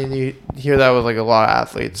 yeah. I mean, you hear that with like a lot of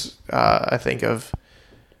athletes. I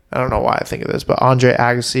don't know why I think of this, but Andre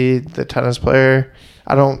Agassi, the tennis player,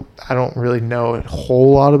 I don't really know a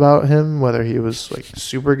whole lot about him, whether he was like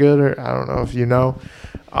super good or I don't know if you know.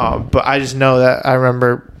 But I just know that I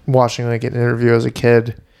remember watching like an interview as a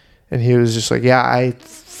kid and he was just like, yeah, I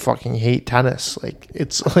fucking hate tennis. Like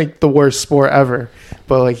it's like the worst sport ever.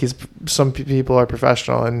 But like some people are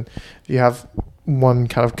professional, and if you have one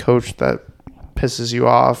kind of coach that pisses you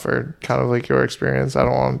off or kind of like your experience, I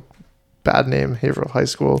don't want bad name, Haverhill High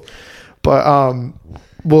School. But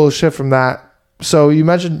we'll shift from that. So you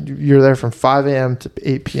mentioned you're there from 5 a.m. to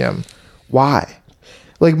 8 p.m. Why?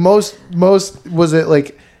 Like most was it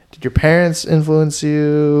like, did your parents influence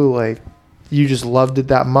you? Like you just loved it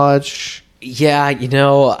that much? Yeah,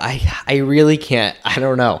 I really can't. I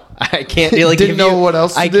don't know. I can't really Didn't know what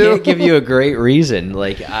else to do? I can't give you a great reason.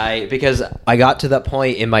 Because I got to that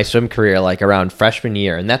point in my swim career, like around freshman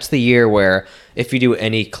year, and that's the year where if you do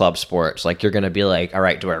any club sports, like you're gonna be like, all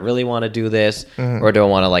right, do I really want to do this, or do I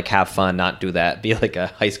want to like have fun, not do that, be like a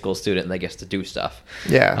high school student that gets to do stuff?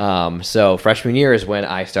 Yeah. So freshman year is when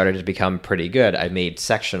I started to become pretty good. I made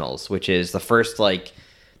sectionals, which is the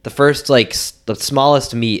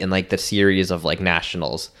smallest meet in like the series of like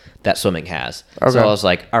nationals that swimming has. Okay. So I was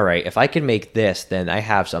like, all right, if I can make this, then I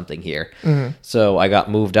have something here. So I got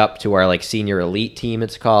moved up to our like senior elite team,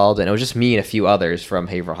 it's called, and it was just me and a few others from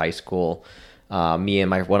Haverhill High School. Me and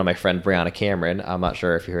one of my friend Brianna Cameron. I'm not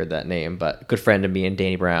sure if you heard that name, but good friend of me and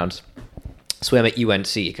Danny Brown's swam at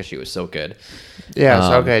UNC because she was so good. Yeah.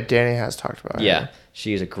 So okay, Danny has talked about it. Yeah,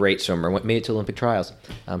 she's a great swimmer. Made it to Olympic trials.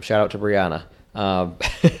 Shout out to Brianna.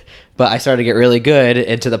 But I started to get really good,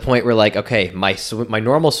 and to the point where like, okay, my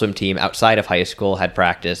normal swim team outside of high school had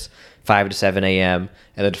practice 5 to 7 a.m.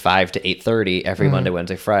 and then 5 to 8:30 every Monday,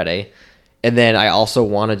 Wednesday, Friday. And then I also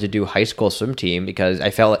wanted to do high school swim team because I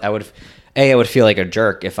felt I would feel like a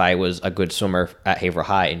jerk if I was a good swimmer at Haverhill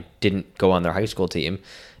High and didn't go on their high school team.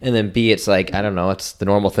 And then B, it's like, I don't know, it's the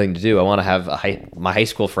normal thing to do. I want to have my high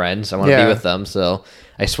school friends. I want to be with them. So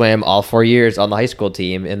I swam all 4 years on the high school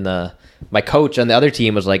team. My coach on the other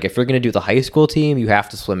team was like, if you're going to do the high school team, you have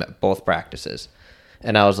to swim at both practices.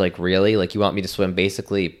 And I was like, really? Like, you want me to swim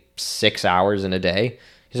basically 6 hours in a day?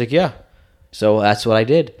 He's like, yeah. So that's what I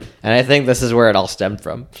did. And I think this is where it all stemmed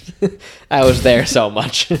from. I was there so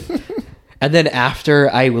much. And then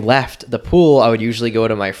after I left the pool, I would usually go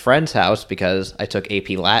to my friend's house because I took AP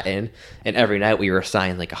Latin, and every night we were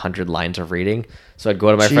assigned like 100 lines of reading. So I'd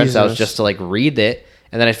go to my friend's house just to like read it,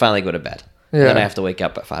 and then I'd finally go to bed. Yeah. And then I have to wake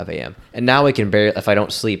up at 5 a.m. And now I can barely, if I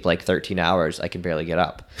don't sleep like 13 hours, I can barely get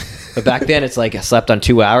up. But back then it's like I slept on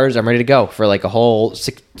 2 hours, I'm ready to go for like a whole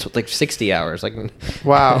 60 hours. Like,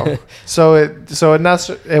 wow. So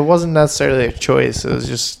it wasn't necessarily a choice. It was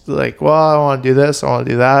just like, well, I want to do this, I want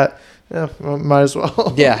to do that. Yeah, might as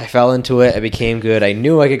well. Yeah, I fell into it. I became good. I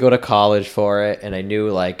knew I could go to college for it, and I knew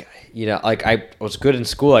like I was good in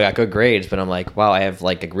school. I got good grades, but I'm like, wow, I have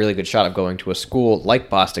like a really good shot of going to a school like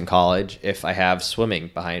Boston College if I have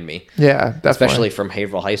swimming behind me. Yeah, definitely. Especially from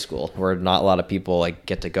Haverhill High School, where not a lot of people like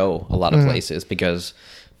get to go a lot of places because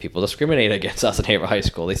people discriminate against us in Haverhill High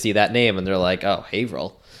School. They see that name and they're like, oh,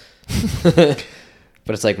 Haverhill.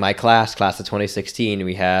 But it's like my class of 2016,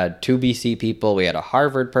 we had 2 BC people, we had a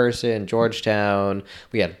Harvard person, Georgetown,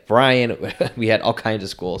 we had Bryant, we had all kinds of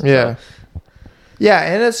schools. Yeah. So. Yeah,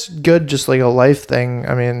 and it's good, just like a life thing.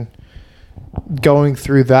 I mean, going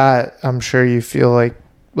through that, I'm sure you feel like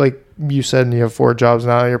you said, you have 4 jobs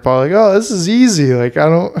now, you're probably like, oh, this is easy. Like I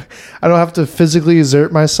don't have to physically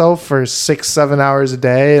exert myself for 6-7 hours a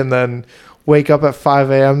day and then wake up at 5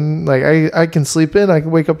 a.m. Like I can sleep in, I can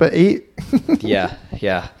wake up at 8.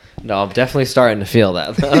 Yeah. No, I'm definitely starting to feel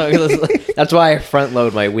that. That's why I front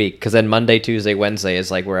load my week, because then Monday, Tuesday, Wednesday is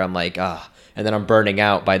like where I'm like, and then I'm burning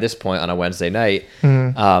out by this point on a Wednesday night.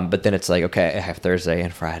 But then it's like, okay, I have Thursday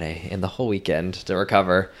and Friday and the whole weekend to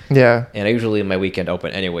recover. Yeah. And I usually leave my weekend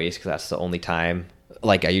open anyways, because that's the only time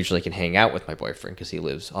like I usually can hang out with my boyfriend, because he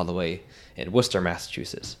lives all the way in Worcester,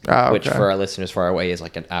 Massachusetts, which for our listeners far away is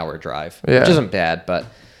like an hour drive, which isn't bad, but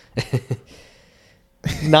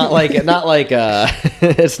not like it's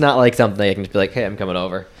not like something I can just be like, hey, I'm coming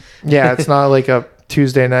over. Yeah, it's not like a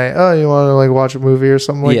Tuesday night, oh, you want to like watch a movie or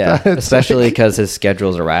something like that. Yeah, especially because his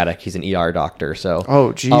schedule's erratic. He's an ER doctor,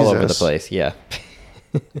 so Jesus. all over the place. Yeah.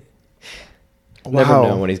 Never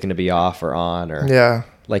know when he's going to be off or on, or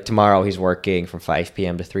like tomorrow he's working from 5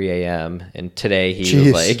 p.m. to 3 a.m. and today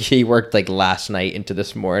he worked like last night into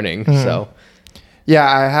this morning. So yeah,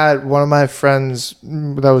 I had one of my friends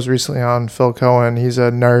that was recently on, Phil Cohen. He's a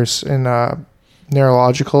nurse in a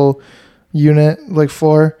neurological unit, like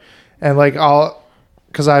 4, and like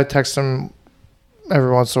because I text him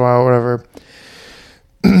every once in a while, whatever.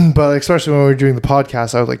 But especially when we were doing the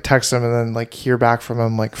podcast, I would like text him and then like hear back from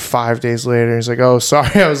him like 5 days later. He's like, oh,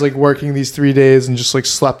 sorry, I was like working these 3 days and just like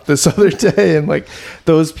slept this other day. And like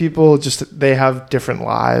those people they have different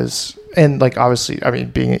lives. And like, obviously, I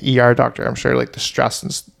mean, being an ER doctor, I'm sure like the stress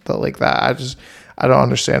and stuff like that, I don't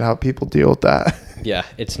understand how people deal with that. Yeah,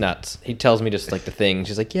 it's nuts. He tells me just like the things.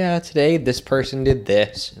 He's like, yeah, today this person did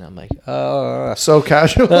this. And I'm like, oh. So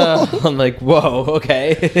casual. I'm like, whoa,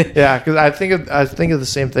 okay. Yeah, because I think of the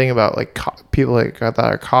same thing about like people like that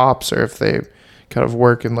are cops, or if they kind of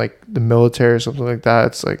work in like the military or something like that.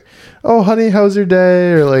 It's like, oh, honey, how's your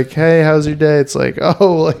day? Or like, hey, how's your day? It's like,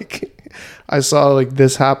 oh, like I saw like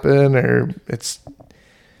this happen, or it's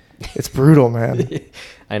brutal, man.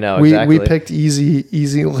 I know, exactly. We picked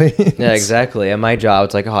easy lanes. Yeah, exactly. And my job,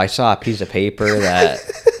 it's like, oh, I saw a piece of paper that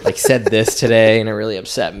like said this today, and it really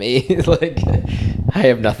upset me. Like, I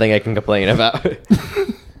have nothing I can complain about.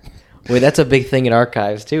 Wait, that's a big thing in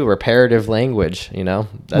archives too. Reparative language, you know.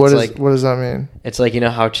 That's what does that mean? It's like, you know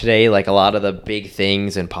how today, like a lot of the big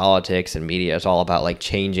things in politics and media is all about like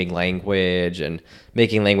changing language and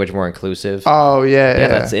making language more inclusive. Oh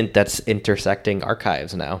yeah. That's intersecting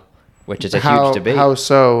archives now, which is a huge huge debate. How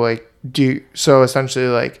so? Like, so essentially,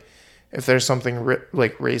 like, if there's something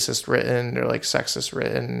like racist written or like sexist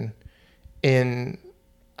written in,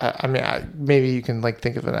 I mean, maybe you can like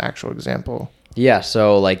think of an actual example. Yeah,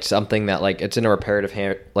 so like something that like it's in a reparative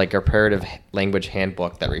language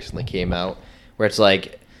handbook that recently came out, where it's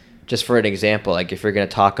like, just for an example, like if you're gonna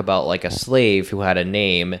talk about like a slave who had a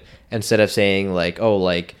name, instead of saying like, oh,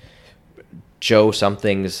 like Joe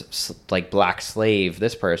something's like black slave,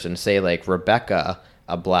 this person, say like Rebecca,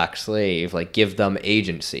 a black slave, like give them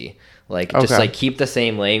agency. Like, just like keep the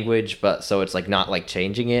same language, but so it's like not like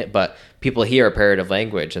changing it, but people hear reparative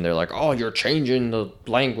language and they're like, oh, you're changing the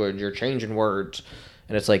language, you're changing words.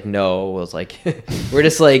 And it's like, no, it's like, we're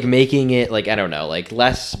just like making it like, I don't know, like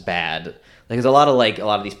less bad. Like, there's a lot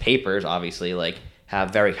of these papers obviously like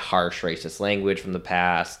have very harsh racist language from the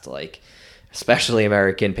past, like especially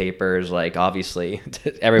American papers. Like, obviously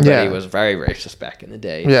everybody was very racist back in the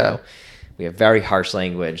day. Yeah. So we have very harsh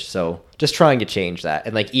language, so just trying to change that.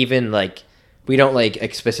 And like, even like, we don't like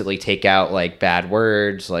explicitly take out like bad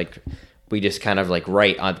words. Like, we just kind of like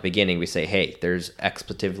write at the beginning, we say, hey, there's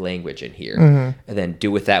expletive language in here, and then do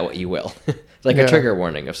with that what you will. Like a trigger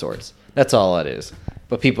warning of sorts. That's all it is.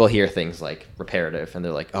 But people hear things like reparative and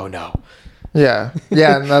they're like, oh no. Yeah,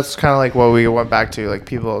 and that's kind of like what we went back to. Like,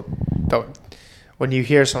 people don't, when you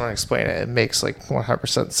hear someone explain it, it makes like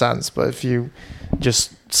 100% sense. But if you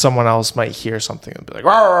just, someone else might hear something and be like,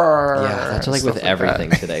 "Rawr," yeah, that's like with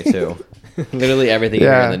everything today too. Literally everything you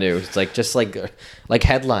hear in the news. It's like, just like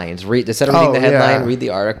headlines. Read, instead of reading the headline, read the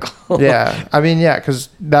article. Yeah, I mean, yeah, because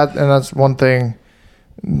that's one thing.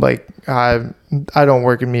 Like, I don't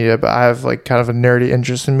work in media, but I have like kind of a nerdy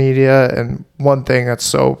interest in media, and one thing that's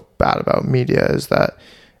so bad about media is that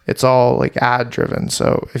it's all like ad driven.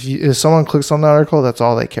 So if someone clicks on the article, that's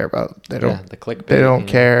all they care about. They don't the clickbait. They don't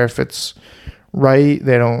care if it's right.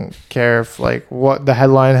 They don't care if like what the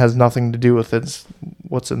headline has nothing to do with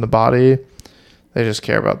what's in the body. They just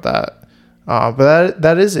care about that. But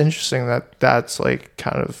that is interesting that's like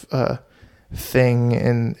kind of a thing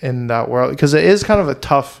in that world, because it is kind of a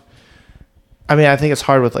tough, I mean, I think it's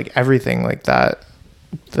hard with like everything like that.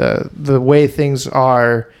 The way things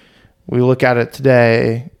are, we look at it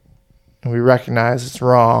today and we recognize it's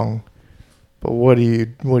wrong, but what do you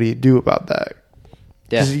do about that?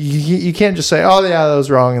 Yeah, you can't just say, oh yeah, that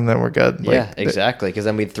was wrong, and then we're good. Like, yeah, exactly, because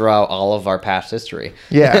then we'd throw out all of our past history.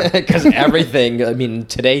 Yeah. Because everything, I mean,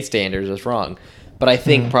 today's standards is wrong. But I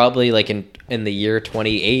think probably like in the year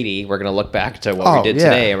 2080, we're going to look back to what we did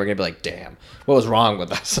today, and we're going to be like, damn, what was wrong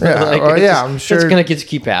with us? Yeah, like, I'm sure it's going to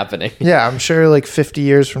keep happening. Yeah, I'm sure like 50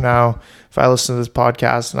 years from now, if I listen to this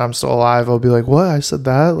podcast and I'm still alive, I'll be like, what? I said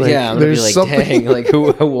that? Like, yeah, I'm going to be like, something... dang, like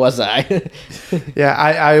who was I? Yeah,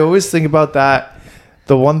 I always think about that.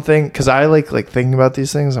 The one thing, because I like thinking about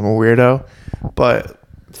these things, I'm a weirdo, but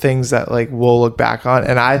things that like we'll look back on,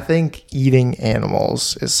 and I think eating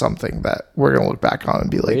animals is something that we're gonna look back on and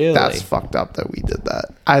be like, really? That's fucked up that we did that.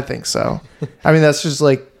 I think so. I mean, that's just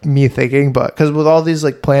like me thinking, but because with all these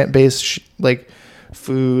like plant-based like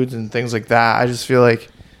foods and things like that, I just feel like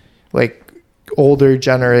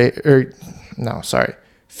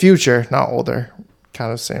future, not older,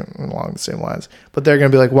 kind of along the same lines, but they're gonna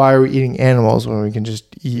be like, why are we eating animals when we can just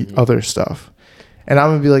eat other stuff? And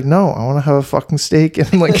I'm gonna be like, no, I want to have a fucking steak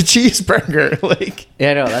and like a cheeseburger. Like,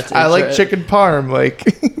 yeah, no, that's I like chicken parm. Like,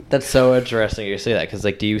 that's so interesting you say that, because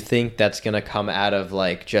like, do you think that's gonna come out of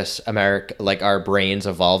like just America, like our brains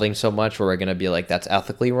evolving so much where we're gonna be like, that's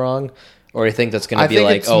ethically wrong, or do you think that's gonna be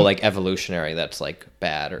like, oh, like evolutionary, that's like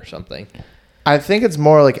bad or something? I think it's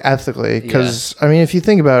more like ethically, because I mean, if you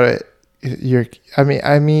think about it, you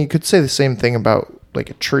could say the same thing about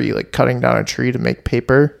like a tree, like cutting down a tree to make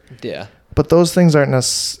paper. Yeah. But those things aren't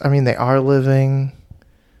necessarily, I mean, they are living,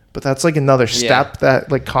 but that's like another step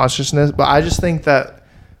that like consciousness. But I just think that,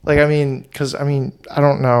 like, I mean, because I mean, I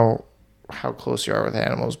don't know how close you are with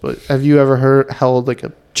animals, but have you ever held like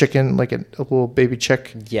a chicken, like a little baby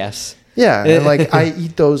chick? Yes. Yeah, and like I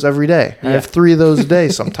eat those every day. I have 3 of those a day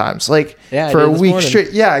sometimes, like for a week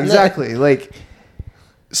straight. Yeah, exactly. Like,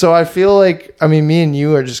 so I feel like, I mean, me and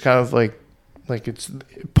you are just kind of like it's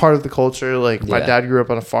part of the culture. Like my dad grew up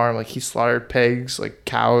on a farm, like he slaughtered pigs, like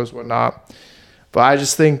cows, whatnot. But I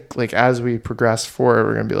just think like as we progress forward,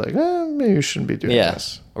 we're gonna be like, maybe we shouldn't be doing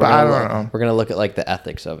this. But I don't know. We're gonna look at like the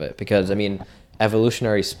ethics of it, because I mean,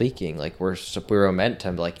 evolutionary speaking, like we were meant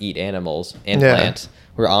to like eat animals and plants.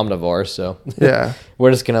 We're omnivores, so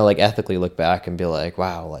we're just gonna like ethically look back and be like,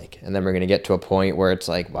 wow, like, and then we're gonna get to a point where it's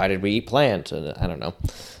like, why did we eat plants? And I don't know.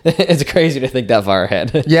 It's crazy to think that far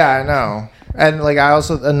ahead. Yeah, I know. And like I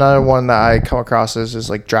also, another one that I come across is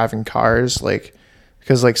like driving cars, like,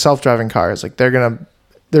 because like self-driving cars, like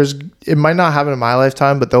it might not happen in my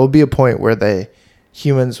lifetime, but there will be a point where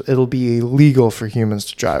it'll be illegal for humans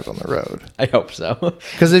to drive on the road. I hope so.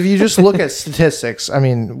 Because if you just look at statistics, I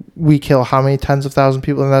mean, we kill how many tens of thousands of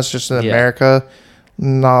people, and that's just in America,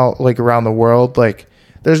 not like around the world. Like,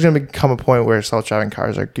 there's going to become a point where self-driving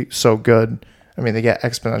cars are so good. I mean, they get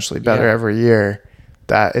exponentially better every year,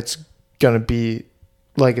 that it's going to be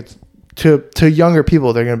like, it's to younger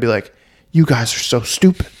people, they're going to be like, you guys are so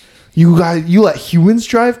stupid. You let humans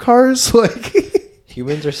drive cars? Like,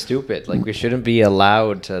 humans are stupid. Like, we shouldn't be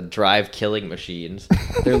allowed to drive killing machines.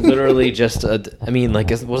 They're literally just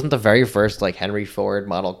wasn't the very first like Henry Ford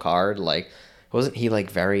model car, like, wasn't he like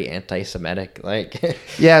very anti-Semitic? Like,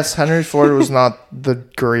 yes, Henry Ford was not the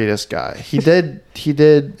greatest guy. He did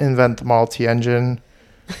invent the Model T engine,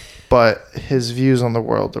 but his views on the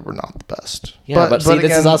world were not the best. Yeah, but see,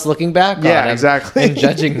 this is us looking back on him exactly, and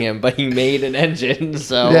judging him. But he made an engine,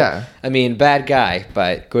 so I mean, bad guy,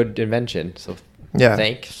 but good invention. So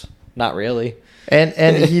thanks. Not really.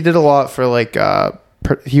 And he did a lot for like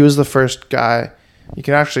he was the first guy. You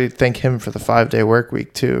can actually thank him for the 5-day work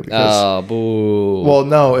week too. Because, boo. Well,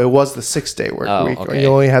 no, it was the 6-day work week. Okay. He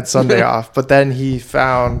only had Sunday off, but then he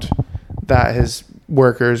found that his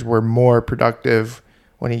workers were more productive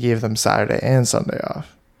when he gave them Saturday and Sunday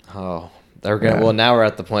off. Oh, they're gonna. Well, now we're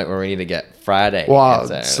at the point where we need to get Friday. Wow,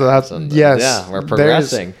 so that's we're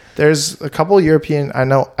progressing. There's a couple of European. I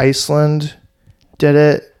know Iceland did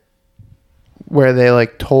it, where they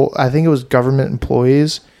like told. I think it was government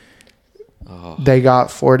employees. Oh. They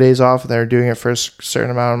got 4 days off. And they were doing it for a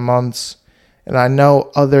certain amount of months, and I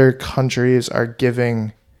know other countries are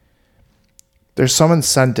giving. There's some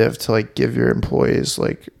incentive to like give your employees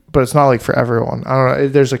like. But it's not like for everyone. I don't know.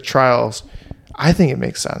 There's like trials. I think it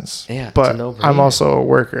makes sense. Yeah, but I'm also a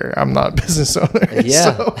worker. I'm not a business owner.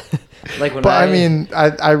 Yeah. So. Like when I mean,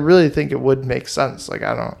 I really think it would make sense. Like,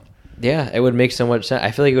 I don't. Yeah, it would make so much sense.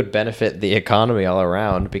 I feel like it would benefit the economy all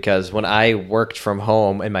around, because when I worked from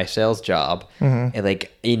home in my sales job, and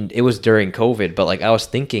like it was during COVID, but like I was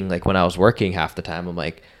thinking, like when I was working half the time, I'm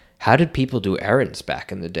like, how did people do errands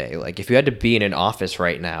back in the day? Like, if you had to be in an office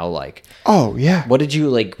right now, like, oh yeah, what did you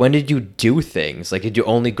like? When did you do things? Like, did you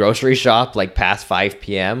only grocery shop like past 5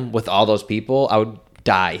 p.m. with all those people? I would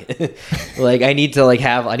die. Like, I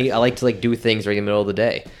like to like do things right in the middle of the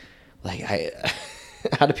day. Like,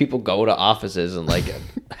 how do people go to offices and like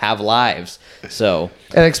have lives? So,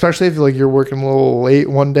 and especially if like you're working a little late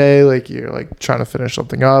one day, like you're like trying to finish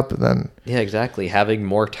something up, and then exactly, having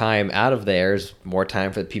more time out of theirs, more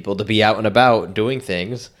time for people to be out and about doing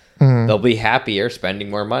things. They'll be happier spending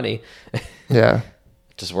more money. Yeah,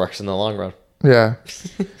 it just works in the long run. Yeah.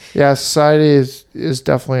 Society is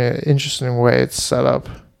definitely an interesting way it's set up.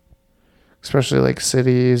 Especially like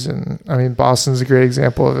cities, and I mean Boston's a great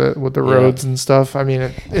example of it with the roads and stuff. I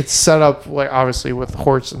mean it's set up like obviously with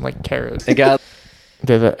horse and like carrots.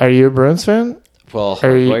 Are you a Bruins fan? Well, my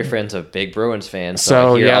boyfriend's a big Bruins fan,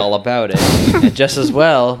 so I hear all about it. And just as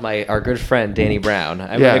well, our good friend Danny Brown.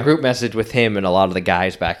 I'm in a group message with him and a lot of the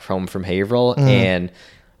guys back home from Haverhill, and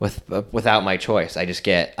without my choice,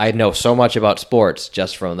 I know so much about sports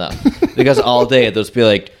just from them, because all day they'll just be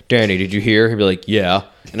like, Danny, did you hear? He'll be like, yeah.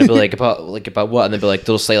 And I'll be like, about what? And they'll be like,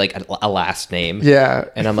 they'll say like a last name. Yeah.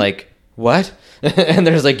 And I'm like, what? And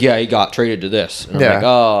there's like, yeah, he got traded to this. And I'm like,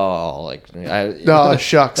 oh, like,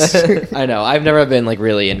 shucks. I know. I've never been like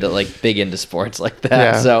really into like big into sports like that.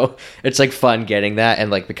 Yeah. So it's like fun getting that.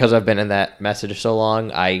 And like, because I've been in that message so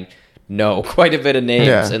long, I know quite a bit of names.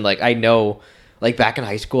 Yeah. And like, I know, like back in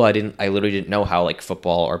high school, I literally didn't know how like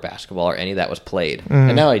football or basketball or any of that was played.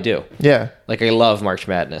 And now I do. Yeah. Like, I love March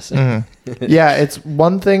Madness. Yeah. It's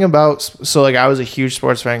one thing about, so like I was a huge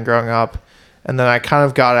sports fan growing up, and then I kind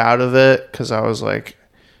of got out of it because I was like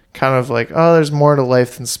kind of like, oh, there's more to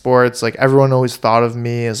life than sports. Like everyone always thought of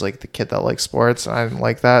me as like the kid that likes sports, and I didn't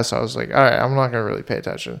like that. So I was like, all right, I'm not gonna really pay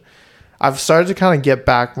attention. I've started to kind of get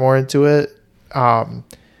back more into it,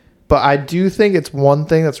 but I do think it's one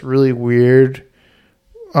thing that's really weird,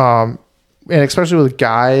 and especially with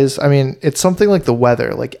guys. I mean, it's something like the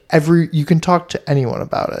weather. Like you can talk to anyone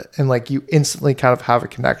about it, and like you instantly kind of have a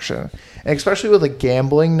connection. And especially with like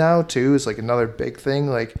gambling now too is like another big thing.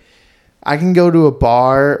 Like I can go to a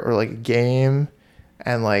bar or like a game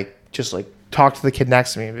and like just like talk to the kid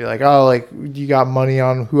next to me and be like, oh, like you got money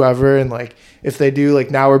on whoever, and like if they do,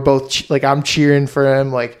 like now we're both like I'm cheering for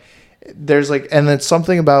him. Like there's like, and then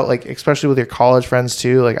something about like especially with your college friends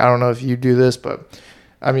too. Like I don't know if you do this, but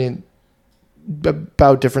I mean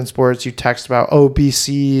about different sports, you text about, oh,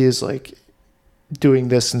 BC is like doing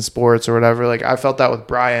this in sports or whatever. Like I felt that with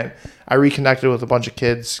Bryant. I reconnected with a bunch of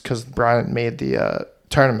kids because Bryant made the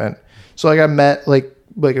tournament. So like I met like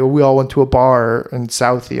we all went to a bar in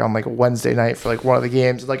Southie on like a Wednesday night for like one of the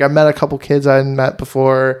games. Like I met a couple kids I hadn't met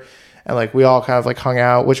before, and like we all kind of like hung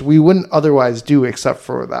out, which we wouldn't otherwise do except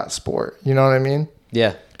for that sport. You know what I mean?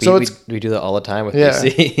 Yeah. So we do that all the time with yeah,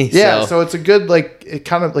 BC. yeah. So it's a good like it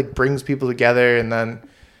kind of like brings people together, and then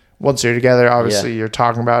once you're together, obviously you're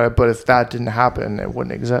talking about it. But if that didn't happen, it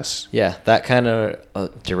wouldn't exist. Yeah, that kind of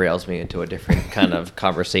derails me into a different kind of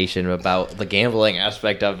conversation about the gambling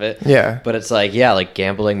aspect of it. Yeah. But it's like, yeah, like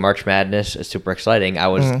gambling March Madness is super exciting. I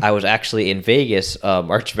was actually in Vegas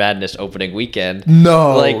March Madness opening weekend.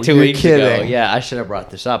 No, like 2 you're weeks kidding. ago. Yeah, I should have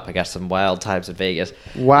brought this up. I got some wild times in Vegas.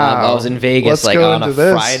 Wow. I was in Vegas Let's like go on a into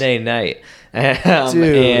this. Friday night.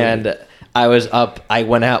 Dude. And I was up. I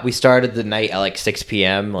went out. We started the night at like 6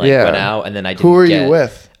 p.m. Like Yeah. went out, and then I didn't. Who were you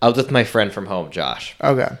with? I was with my friend from home, Josh.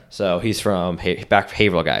 Okay. So he's from back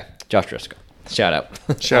Haverhill guy, Josh Driscoll. Shout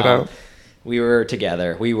out. Shout out. We were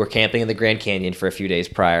together. We were camping in the Grand Canyon for a few days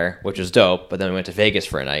prior, which was dope. But then we went to Vegas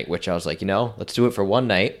for a night, which I was like, let's do it for one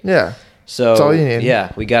night. Yeah. So That's all you need.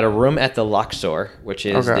 Yeah, we got a room at the Luxor, which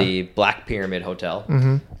is Okay. the Black Pyramid Hotel.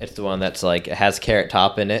 Mm-hmm. It's the one that's like it has Carrot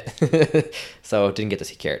Top in it. So didn't get to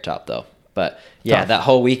see Carrot Top though. But yeah, Tough. that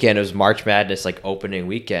whole weekend it was March Madness like opening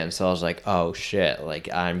weekend. So I was like, oh shit, like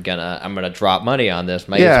I'm gonna drop money on this,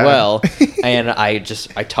 might Yeah. as well. And I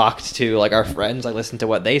talked to like our friends, I listened to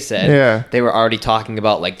what they said. Yeah. They were already talking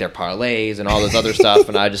about like their parlays and all this other stuff,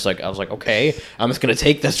 and I was like, okay, I'm just gonna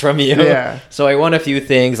take this from you. Yeah. So I won a few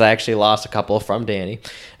things. I actually lost a couple from Danny.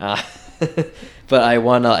 But I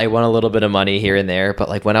won a little bit of money here and there. But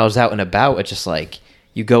like when I was out and about, it's just like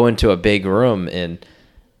you go into a big room and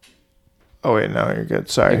Oh wait, no, you're good.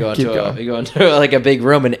 Sorry. you go Keep into going. you go into like a big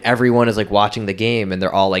room and everyone is like watching the game and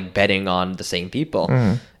they're all like betting on the same people.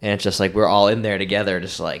 And it's just like we're all in there together,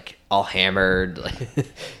 just like all hammered, like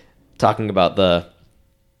talking about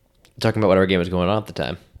whatever game was going on at the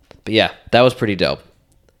time. But yeah, that was pretty dope.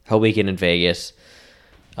 Whole weekend in Vegas.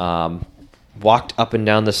 Walked up and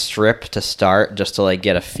down the strip to start just to like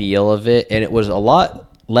get a feel of it, and it was a lot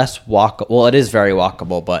less walkable. Well, it is very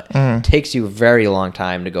walkable, but it takes you a very long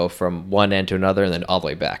time to go from one end to another and then all the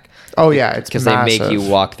way back. Oh yeah, it's Because they make massive. you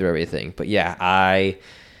walk through everything. But yeah,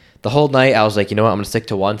 the whole night I was like, you know what, I'm gonna stick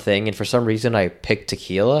to one thing, and for some reason I picked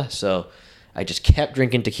tequila, so I just kept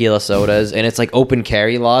drinking tequila sodas, and it's like open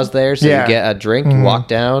carry laws there, so Yeah. you get a drink, you walk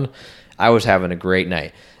down. I was having a great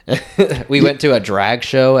night. We went to a drag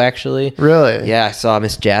show actually. Really? Yeah, I saw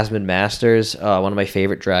Miss Jasmine Masters, one of my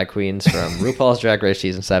favorite drag queens from RuPaul's Drag Race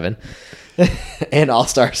season 7 and All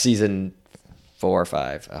Star season 4 or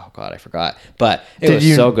 5. Oh god, I forgot. But it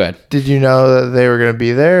was so good. Did you know that they were going to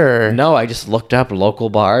be there? Or? No, I just looked up local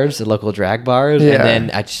bars, local drag bars, Yeah. and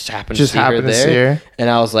then I just happened Just to see her happened to there. see her. And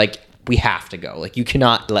I was like, we have to go. Like, you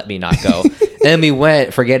cannot let me not go. And we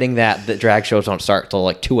went, forgetting that the drag shows don't start till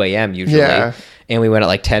like 2 a.m. usually. Yeah. And we went at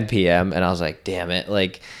like 10 p.m. And I was like, damn it.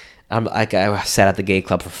 Like, I sat at the gay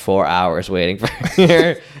club for 4 hours waiting for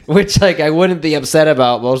her, which like I wouldn't be upset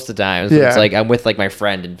about most of the times. But Yeah. It's like I'm with like my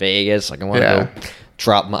friend in Vegas. Like I want to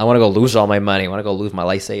go I want to go lose all my money. I want to go lose my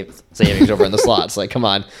life savings over in the slots. Like, come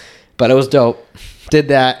on. But it was dope. Did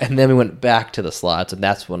that, and then we went back to the slots, and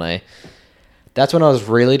that's when I was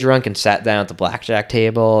really drunk and sat down at the blackjack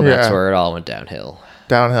table, and that's Yeah. where it all went downhill.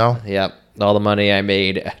 Downhill. Yep. All the money I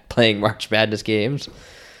made playing March Madness games,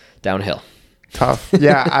 downhill. Tough.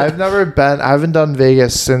 Yeah, I haven't done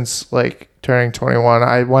Vegas since like turning 21.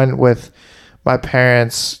 I went with my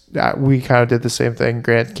parents. We kind of did the same thing,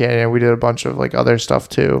 Grand Canyon. We did a bunch of like other stuff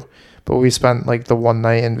too, but we spent like the one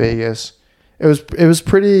night in Vegas. It was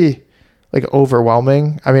pretty like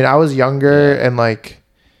overwhelming. I mean, I was younger and like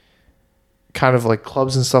kind of like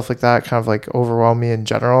clubs and stuff like that kind of like overwhelm me in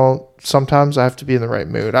general. Sometimes I have to be in the right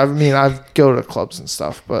mood. I mean, I go to clubs and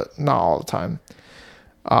stuff, but not all the time.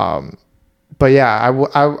 But yeah,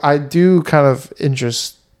 I do kind of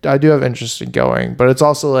I do have interest in going, but it's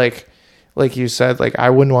also like you said, like I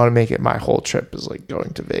wouldn't want to make it my whole trip is like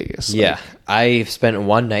going to Vegas. Yeah. Like, I spent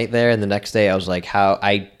one night there, and the next day I was like,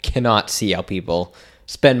 I cannot see how people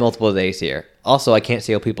spend multiple days here. Also, I can't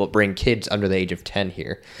see how people bring kids under the age of 10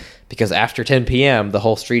 here, because after 10 p.m., the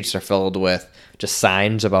whole streets are filled with just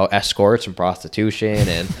signs about escorts and prostitution,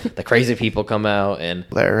 and the crazy people come out and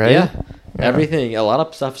there, right? Yeah, everything. A lot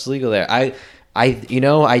of stuff's legal there. I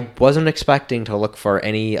wasn't expecting to look for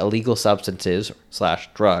any illegal substances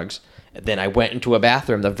 / drugs. Then I went into a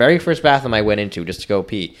bathroom, the very first bathroom I went into just to go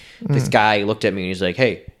pee. This guy looked at me and he's like,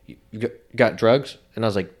 "Hey, you got drugs?" And I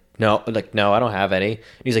was like, "No, no, I don't have any."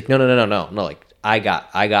 And he's like, "No, like I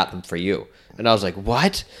got them for you." And I was like,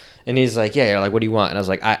 "What?" And he's like, "Yeah." Like, "What do you want?" And I was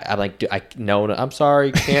like, "I'm like, no, I'm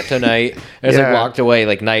sorry, can't tonight." And I like walked away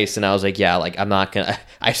like nice, and I was like, "Yeah, like I'm not gonna.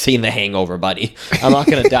 I've seen The Hangover, buddy. I'm not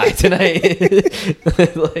gonna die tonight."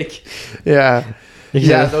 Like, yeah.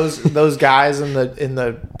 Yeah, those guys in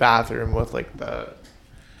the bathroom with like the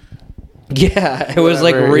it was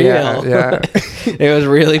like real. Yeah. It was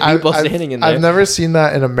really people standing in there. I've never seen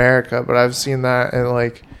that in America, but I've seen that in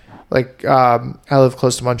like I live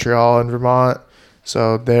close to Montreal in Vermont,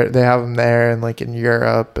 so they have them there, and like in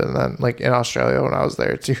Europe, and then like in Australia when I was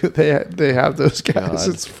there too, they have those guys.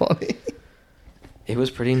 God. It's funny. It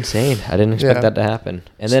was pretty insane. I didn't expect that to happen.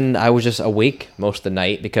 And then I was just awake most of the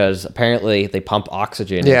night because apparently they pump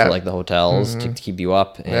oxygen into like the hotels to keep you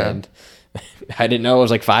up. And I didn't know it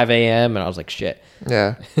was like 5 a.m. and I was like, shit.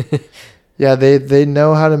 Yeah. Yeah. They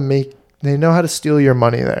know how to steal your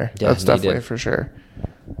money there. Yeah, that's definitely for sure.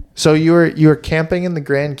 So you were camping in the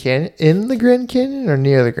Grand Canyon, or near the Grand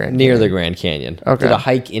Canyon? Near the Grand Canyon. Okay. Did a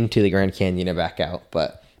hike into the Grand Canyon and back out,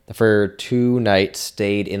 but for 2 nights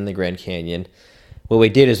stayed in the Grand Canyon. What we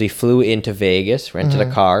did is we flew into Vegas, rented a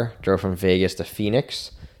car, drove from Vegas to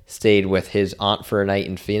Phoenix, stayed with his aunt for a night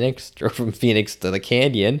in Phoenix, drove from Phoenix to the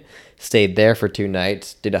canyon, stayed there for 2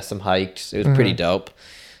 nights, did some hikes. It was pretty dope.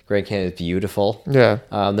 Grand Canyon is beautiful. Yeah.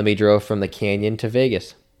 Then we drove from the canyon to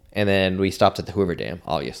Vegas. And then we stopped at the Hoover Dam,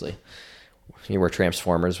 obviously, where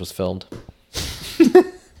Transformers was filmed.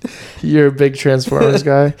 You're a big Transformers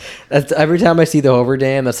guy. That's every time I see the Hoover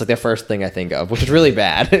Dam, that's like the first thing I think of, which is really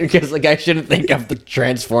bad because like I shouldn't think of the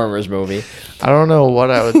Transformers movie. I don't know what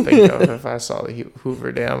I would think of if I saw the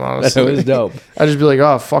Hoover Dam. Honestly, it was dope. I'd just be like,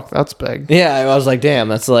 "Oh fuck, that's big." Yeah, I was like, "Damn,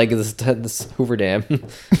 that's like this Hoover Dam." I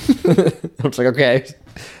was like, "Okay."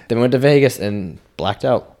 Then we went to Vegas and blacked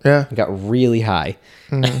out. Yeah, got really high.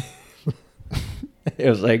 It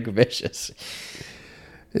was like vicious.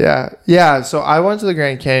 Yeah. So I went to the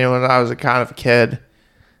Grand Canyon when I was a kind of a kid.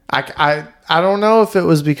 I don't know if it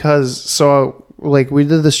was because like we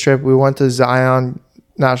did this trip. We went to Zion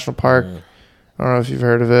National Park. I don't know if you've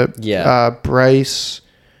heard of it. Yeah. Bryce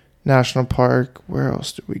National Park. Where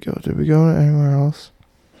else did we go? Did we go anywhere else?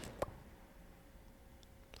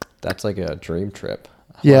 That's like a dream trip.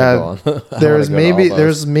 Yeah. There's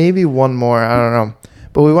maybe one more. I don't know.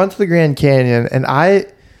 But we went to the Grand Canyon, and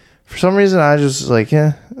for some reason, I just like,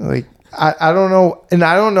 I don't know. And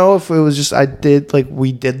I don't know if it was just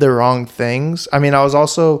we did the wrong things. I mean, I was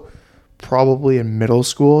also probably in middle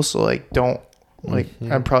school, so I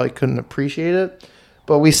probably couldn't appreciate it.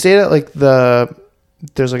 But we stayed at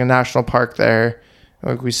there's like a national park there.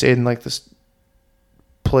 Like we stayed in like this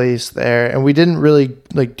place there, and we didn't really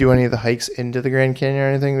like do any of the hikes into the Grand Canyon or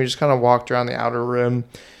anything. We just kind of walked around the outer rim.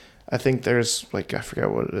 I think there's I forget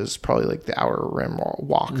what it is, probably like the outer rim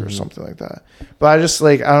walk or something like that. But I just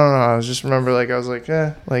I don't know. I just remember I was like,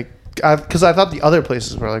 because I thought the other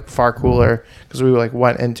places were like far cooler because we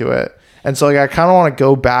went into it. And so I kind of want to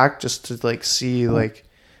go back just to see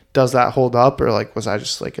does that hold up, or was I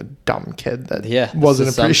just a dumb kid that wasn't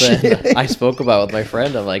appreciating? I spoke about with my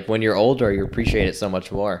friend. I'm like, when you're older, you appreciate it so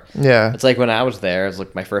much more. Yeah, it's like when I was there, it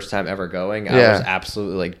was my first time ever going. I was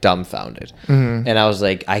absolutely dumbfounded, and I was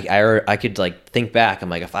like, I could think back. I'm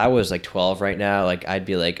like, if I was 12 right now, I'd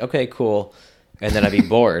be like, okay, cool. And then I'd be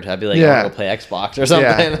bored. I'd be like, I want to go play Xbox or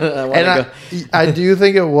something. Yeah. I do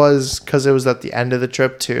think it was because it was at the end of the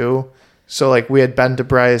trip too. So we had been to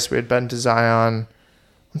Bryce, we had been to Zion.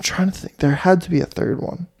 I'm trying to think. There had to be a third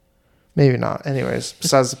one. Maybe not. Anyways,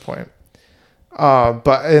 besides the point.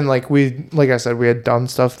 But like I said, we had done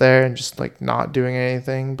stuff there and just not doing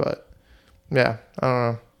anything. But yeah, I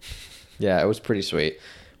don't know. Yeah, it was pretty sweet.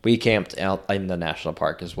 We camped out in the national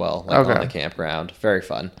park as well, on the campground. Very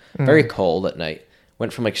fun. Very cold at night.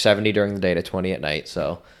 Went from like 70 during the day to 20 at night.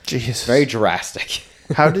 So Jesus. very drastic.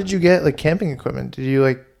 How did you get like camping equipment? Did you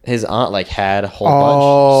like? His aunt like had a whole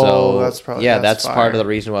Oh, bunch. So that's probably- yeah, that's that's part fire. of the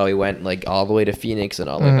reason why we went like all the way to Phoenix and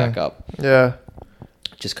all the way back up. Yeah.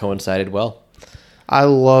 Just coincided well. I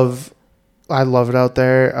love it out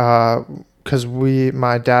there because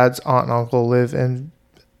my dad's aunt and uncle live in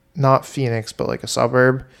not Phoenix but like a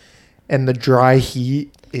suburb, and the dry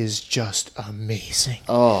heat is just amazing.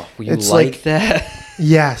 Oh, you It's like that?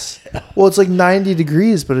 Yes. Well, it's like 90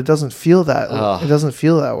 degrees, but it doesn't feel that. Oh. It doesn't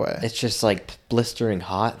feel that way. It's just like blistering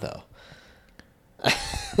hot though.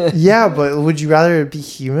 Yeah, but would you rather it be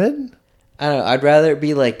humid? I don't know. I'd rather it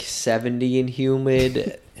be like 70 and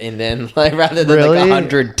humid, and then like rather than Really? like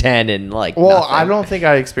 110 and like. Well, nothing. I don't think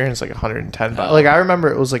I experienced like 110. But Oh. like I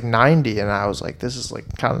remember it was like 90, and I was like, this is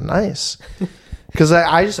like kind of nice. Because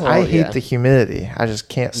I hate yeah. the humidity. I just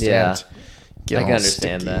can't stand. I getting can all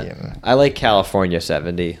understand sticky that. and- I like California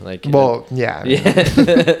 70. Like, well, yeah. I mean,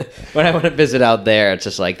 yeah. When I went to visit out there, it's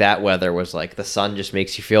just like that weather was like the sun just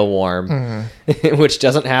makes you feel warm, Mm-hmm. which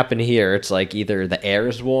doesn't happen here. It's like either the air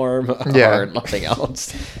is warm Yeah. or nothing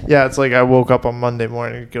else. yeah, it's like I woke up on Monday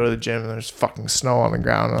morning to go to the gym, and there's fucking snow on the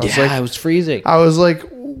ground. And Yeah, it was freezing. I was like,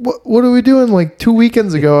 what are we doing? Like 2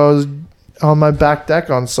 weekends ago, I was on my back deck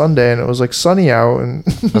on Sunday, and it was like sunny out, and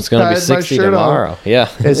It's I gonna be had my 60 shirt on. tomorrow. Yeah.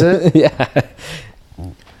 Is it? Yeah.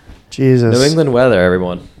 Jesus. New England weather,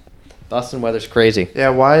 everyone. Boston weather's crazy. Yeah,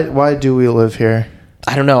 why do we live here?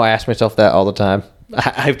 I don't know. I ask myself that all the time.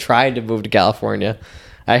 I've tried to move to California.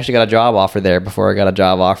 I actually got a job offer there before I got a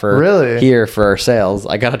job offer Really? here for sales.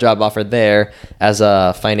 I got a job offer there as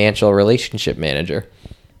a financial relationship manager.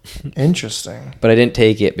 Interesting. But I didn't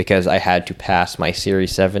take it because I had to pass my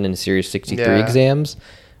Series 7 and Series 63 Yeah. exams,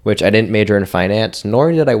 which I didn't major in finance,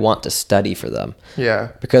 nor did I want to study for them. Yeah.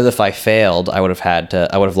 Because if I failed, I would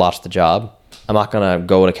have lost the job. I'm not going to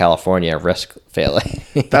go to California and risk failing.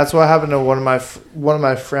 That's what happened to one of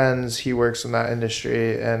my friends. He works in that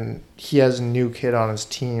industry, and he has a new kid on his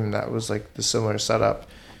team that was like the similar setup,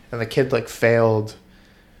 and the kid like failed,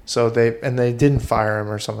 so they didn't fire him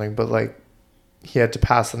or something, but like he had to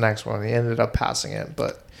pass the next one. He ended up passing it,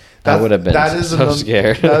 but I would have been so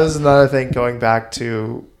scared. That is another thing. Going back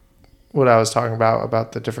to what I was talking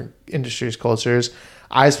about the different industries, cultures.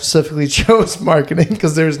 I specifically chose marketing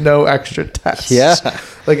because there's no extra tests. Yeah.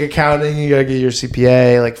 Like accounting, you gotta get your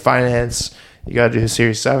CPA. Like finance, you gotta do a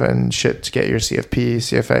Series 7 shit to get your CFP,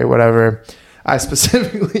 CFA, whatever. I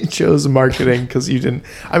specifically chose marketing because you didn't.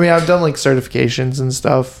 I mean, I've done like certifications and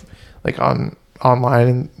stuff like online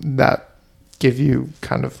and that give you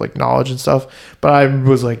kind of like knowledge and stuff. But I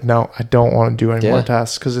was like, no, I don't want to do any more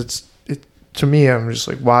tests because it to me, I'm just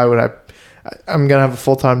like, why would I'm going to have a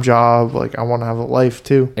full-time job. Like I want to have a life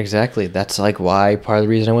too. Exactly. That's like why part of the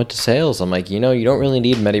reason I went to sales. I'm like, you don't really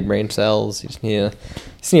need many brain cells. You just need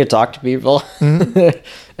to talk to people. Mm-hmm.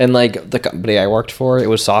 And like the company I worked for, it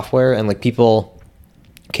was software, and like people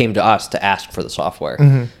came to us to ask for the software.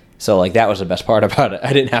 Mm-hmm. So like that was the best part about it.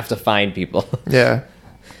 I didn't have to find people. Yeah.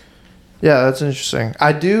 Yeah, that's interesting.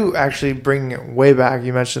 I do actually bring it way back.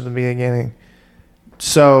 You mentioned at the beginning.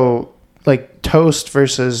 So like Toast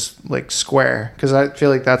versus like Square, because I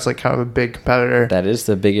feel like that's like kind of a big competitor. That is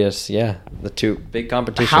the biggest, the two big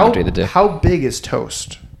competition between the two. How big is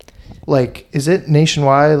Toast? Like, is it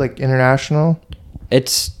nationwide, like international?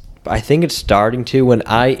 I think it's starting to. When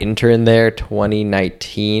I interned there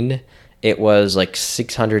 2019, it was like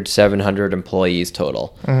 600, 700 employees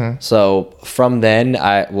total. Mm-hmm. So from then,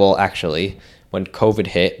 when COVID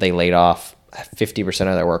hit, they laid off 50%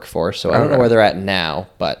 of their workforce. So I don't know where they're at now,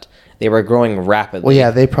 but they were growing rapidly. Well,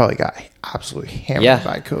 yeah, they probably got absolutely hammered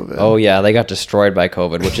by COVID. Oh, yeah, they got destroyed by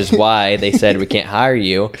COVID, which is why they said we can't hire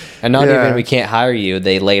you. And not even we can't hire you,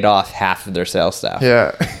 they laid off half of their sales staff.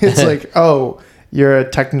 Yeah. It's like, oh, you're a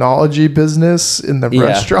technology business in the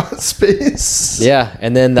restaurant space. Yeah,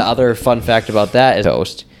 and then the other fun fact about that is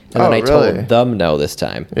Toast. And then I really? told them no this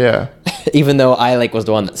time. Yeah. Even though I was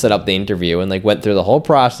the one that set up the interview and went through the whole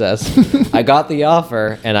process. I got the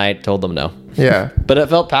offer and I told them no. Yeah. But it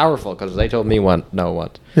felt powerful because they told me no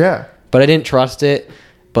once. Yeah. But I didn't trust it.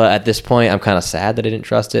 But at this point, I'm kind of sad that I didn't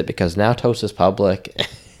trust it because now Toast is public.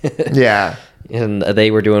 Yeah. And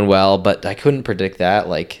they were doing well, but I couldn't predict that.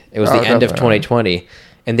 It was the end of definitely. 2020.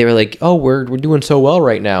 And they were like, oh, we're doing so well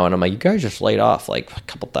right now. And I'm like, you guys just laid off a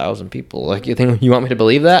couple thousand people. You think you want me to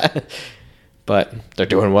believe that? But they're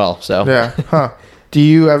doing well, so. Yeah. Huh. Do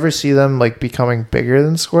you ever see them becoming bigger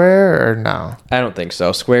than Square or no? I don't think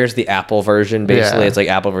so. Square's the Apple version, basically. Yeah. It's like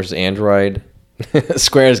Apple versus Android.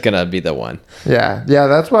 Square's going to be the one. Yeah. Yeah,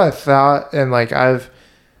 that's what I thought. And I've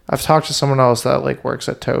talked to someone else that works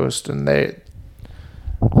at Toast, and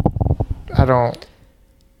I don't.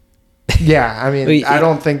 Yeah, I mean, Well, I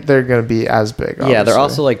don't think they're going to be as big. Obviously. Yeah, they're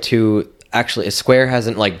also like actually, Square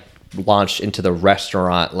hasn't like launched into the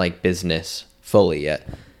restaurant like business fully yet.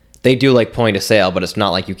 They do like point of sale, but it's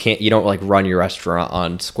not like you don't like run your restaurant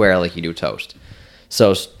on Square like you do Toast.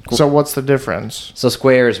 So what's the difference? So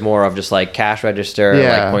Square is more of just like cash register,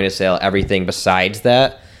 like point of sale, everything besides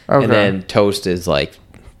that. Okay. And then Toast is like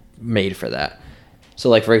made for that. So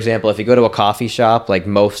like, for example, if you go to a coffee shop, like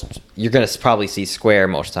you're going to probably see Square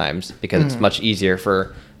most times because it's much easier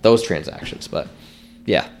for those transactions. But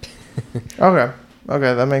yeah. Okay,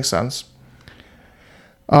 that makes sense.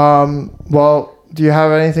 Well, do you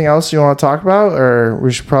have anything else you want to talk about, or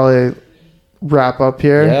we should probably wrap up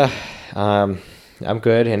here? Yeah, I'm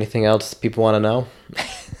good. Anything else people want to know?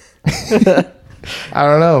 I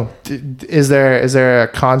don't know. Is there a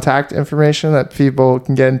contact information that people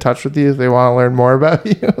can get in touch with you if they want to learn more about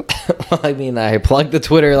you? Well, I mean, I plugged the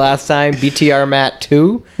Twitter last time,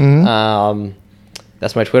 BTRMatt2. Mm-hmm.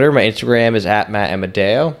 That's my Twitter. My Instagram is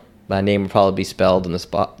 @MattAmadeo. My name will probably be spelled in this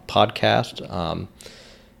podcast.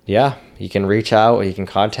 Yeah, you can reach out, or you can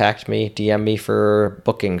contact me, DM me for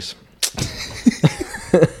bookings.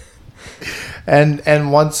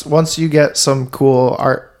 And once you get some cool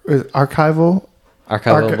archival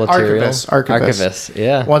material. Archivist.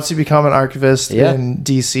 Yeah. Once you become an archivist in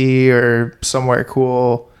DC or somewhere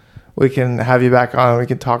cool, we can have you back on. We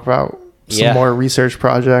can talk about some more research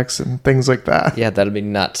projects and things like that. Yeah, that'd be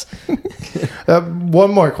nuts.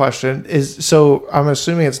 One more question is, so I'm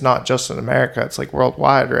assuming it's not just in America, it's like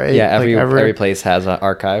worldwide, right? Yeah, every place has an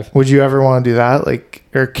archive. Would you ever want to do that? Like,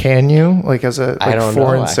 or can you, like, as a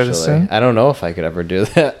foreign citizen? I don't know if I could ever do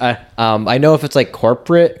that. I know if it's like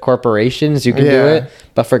corporations, you can do it,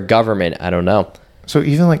 but for government, I don't know. So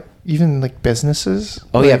even businesses?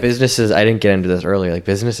 Yeah, businesses. I didn't get into this earlier. Like,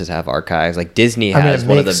 businesses have archives. Like, Disney has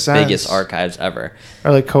one of the biggest archives ever.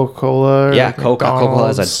 Or like Coca-Cola. Yeah, Coca-Cola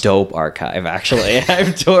has a dope archive, actually.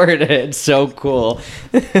 I've toured it. It's so cool.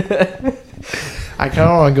 I kind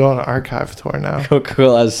of want to go on an archive tour now.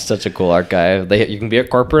 Coca-Cola has such a cool archive. You can be a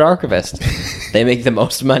corporate archivist. They make the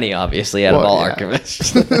most money, obviously, out of all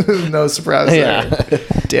archivists. No surprise there.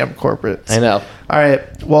 Damn corporates. I know. All right.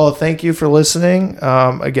 Well, thank you for listening.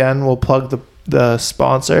 Again, we'll plug the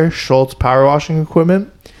sponsor, Schultz Power Washing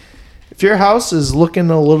Equipment. If your house is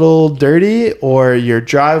looking a little dirty, or your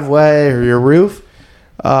driveway or your roof,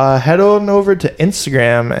 head on over to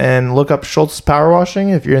Instagram and look up Schultz Power Washing.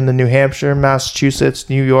 If you're in the New Hampshire, Massachusetts,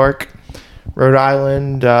 New York, Rhode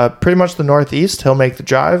Island, pretty much the Northeast, he'll make the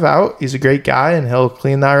drive out. He's a great guy, and he'll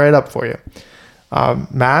clean that right up for you.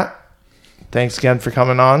 Matt, thanks again for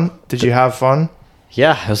coming on. Did you have fun?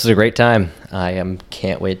 Yeah, this was a great time. I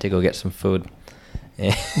can't wait to go get some food.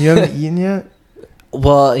 You haven't eaten yet?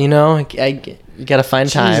 Well, you got to find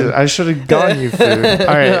time. I should have gotten you food.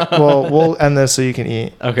 All right, well, we'll end this so you can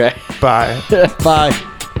eat. Okay. Bye. Bye.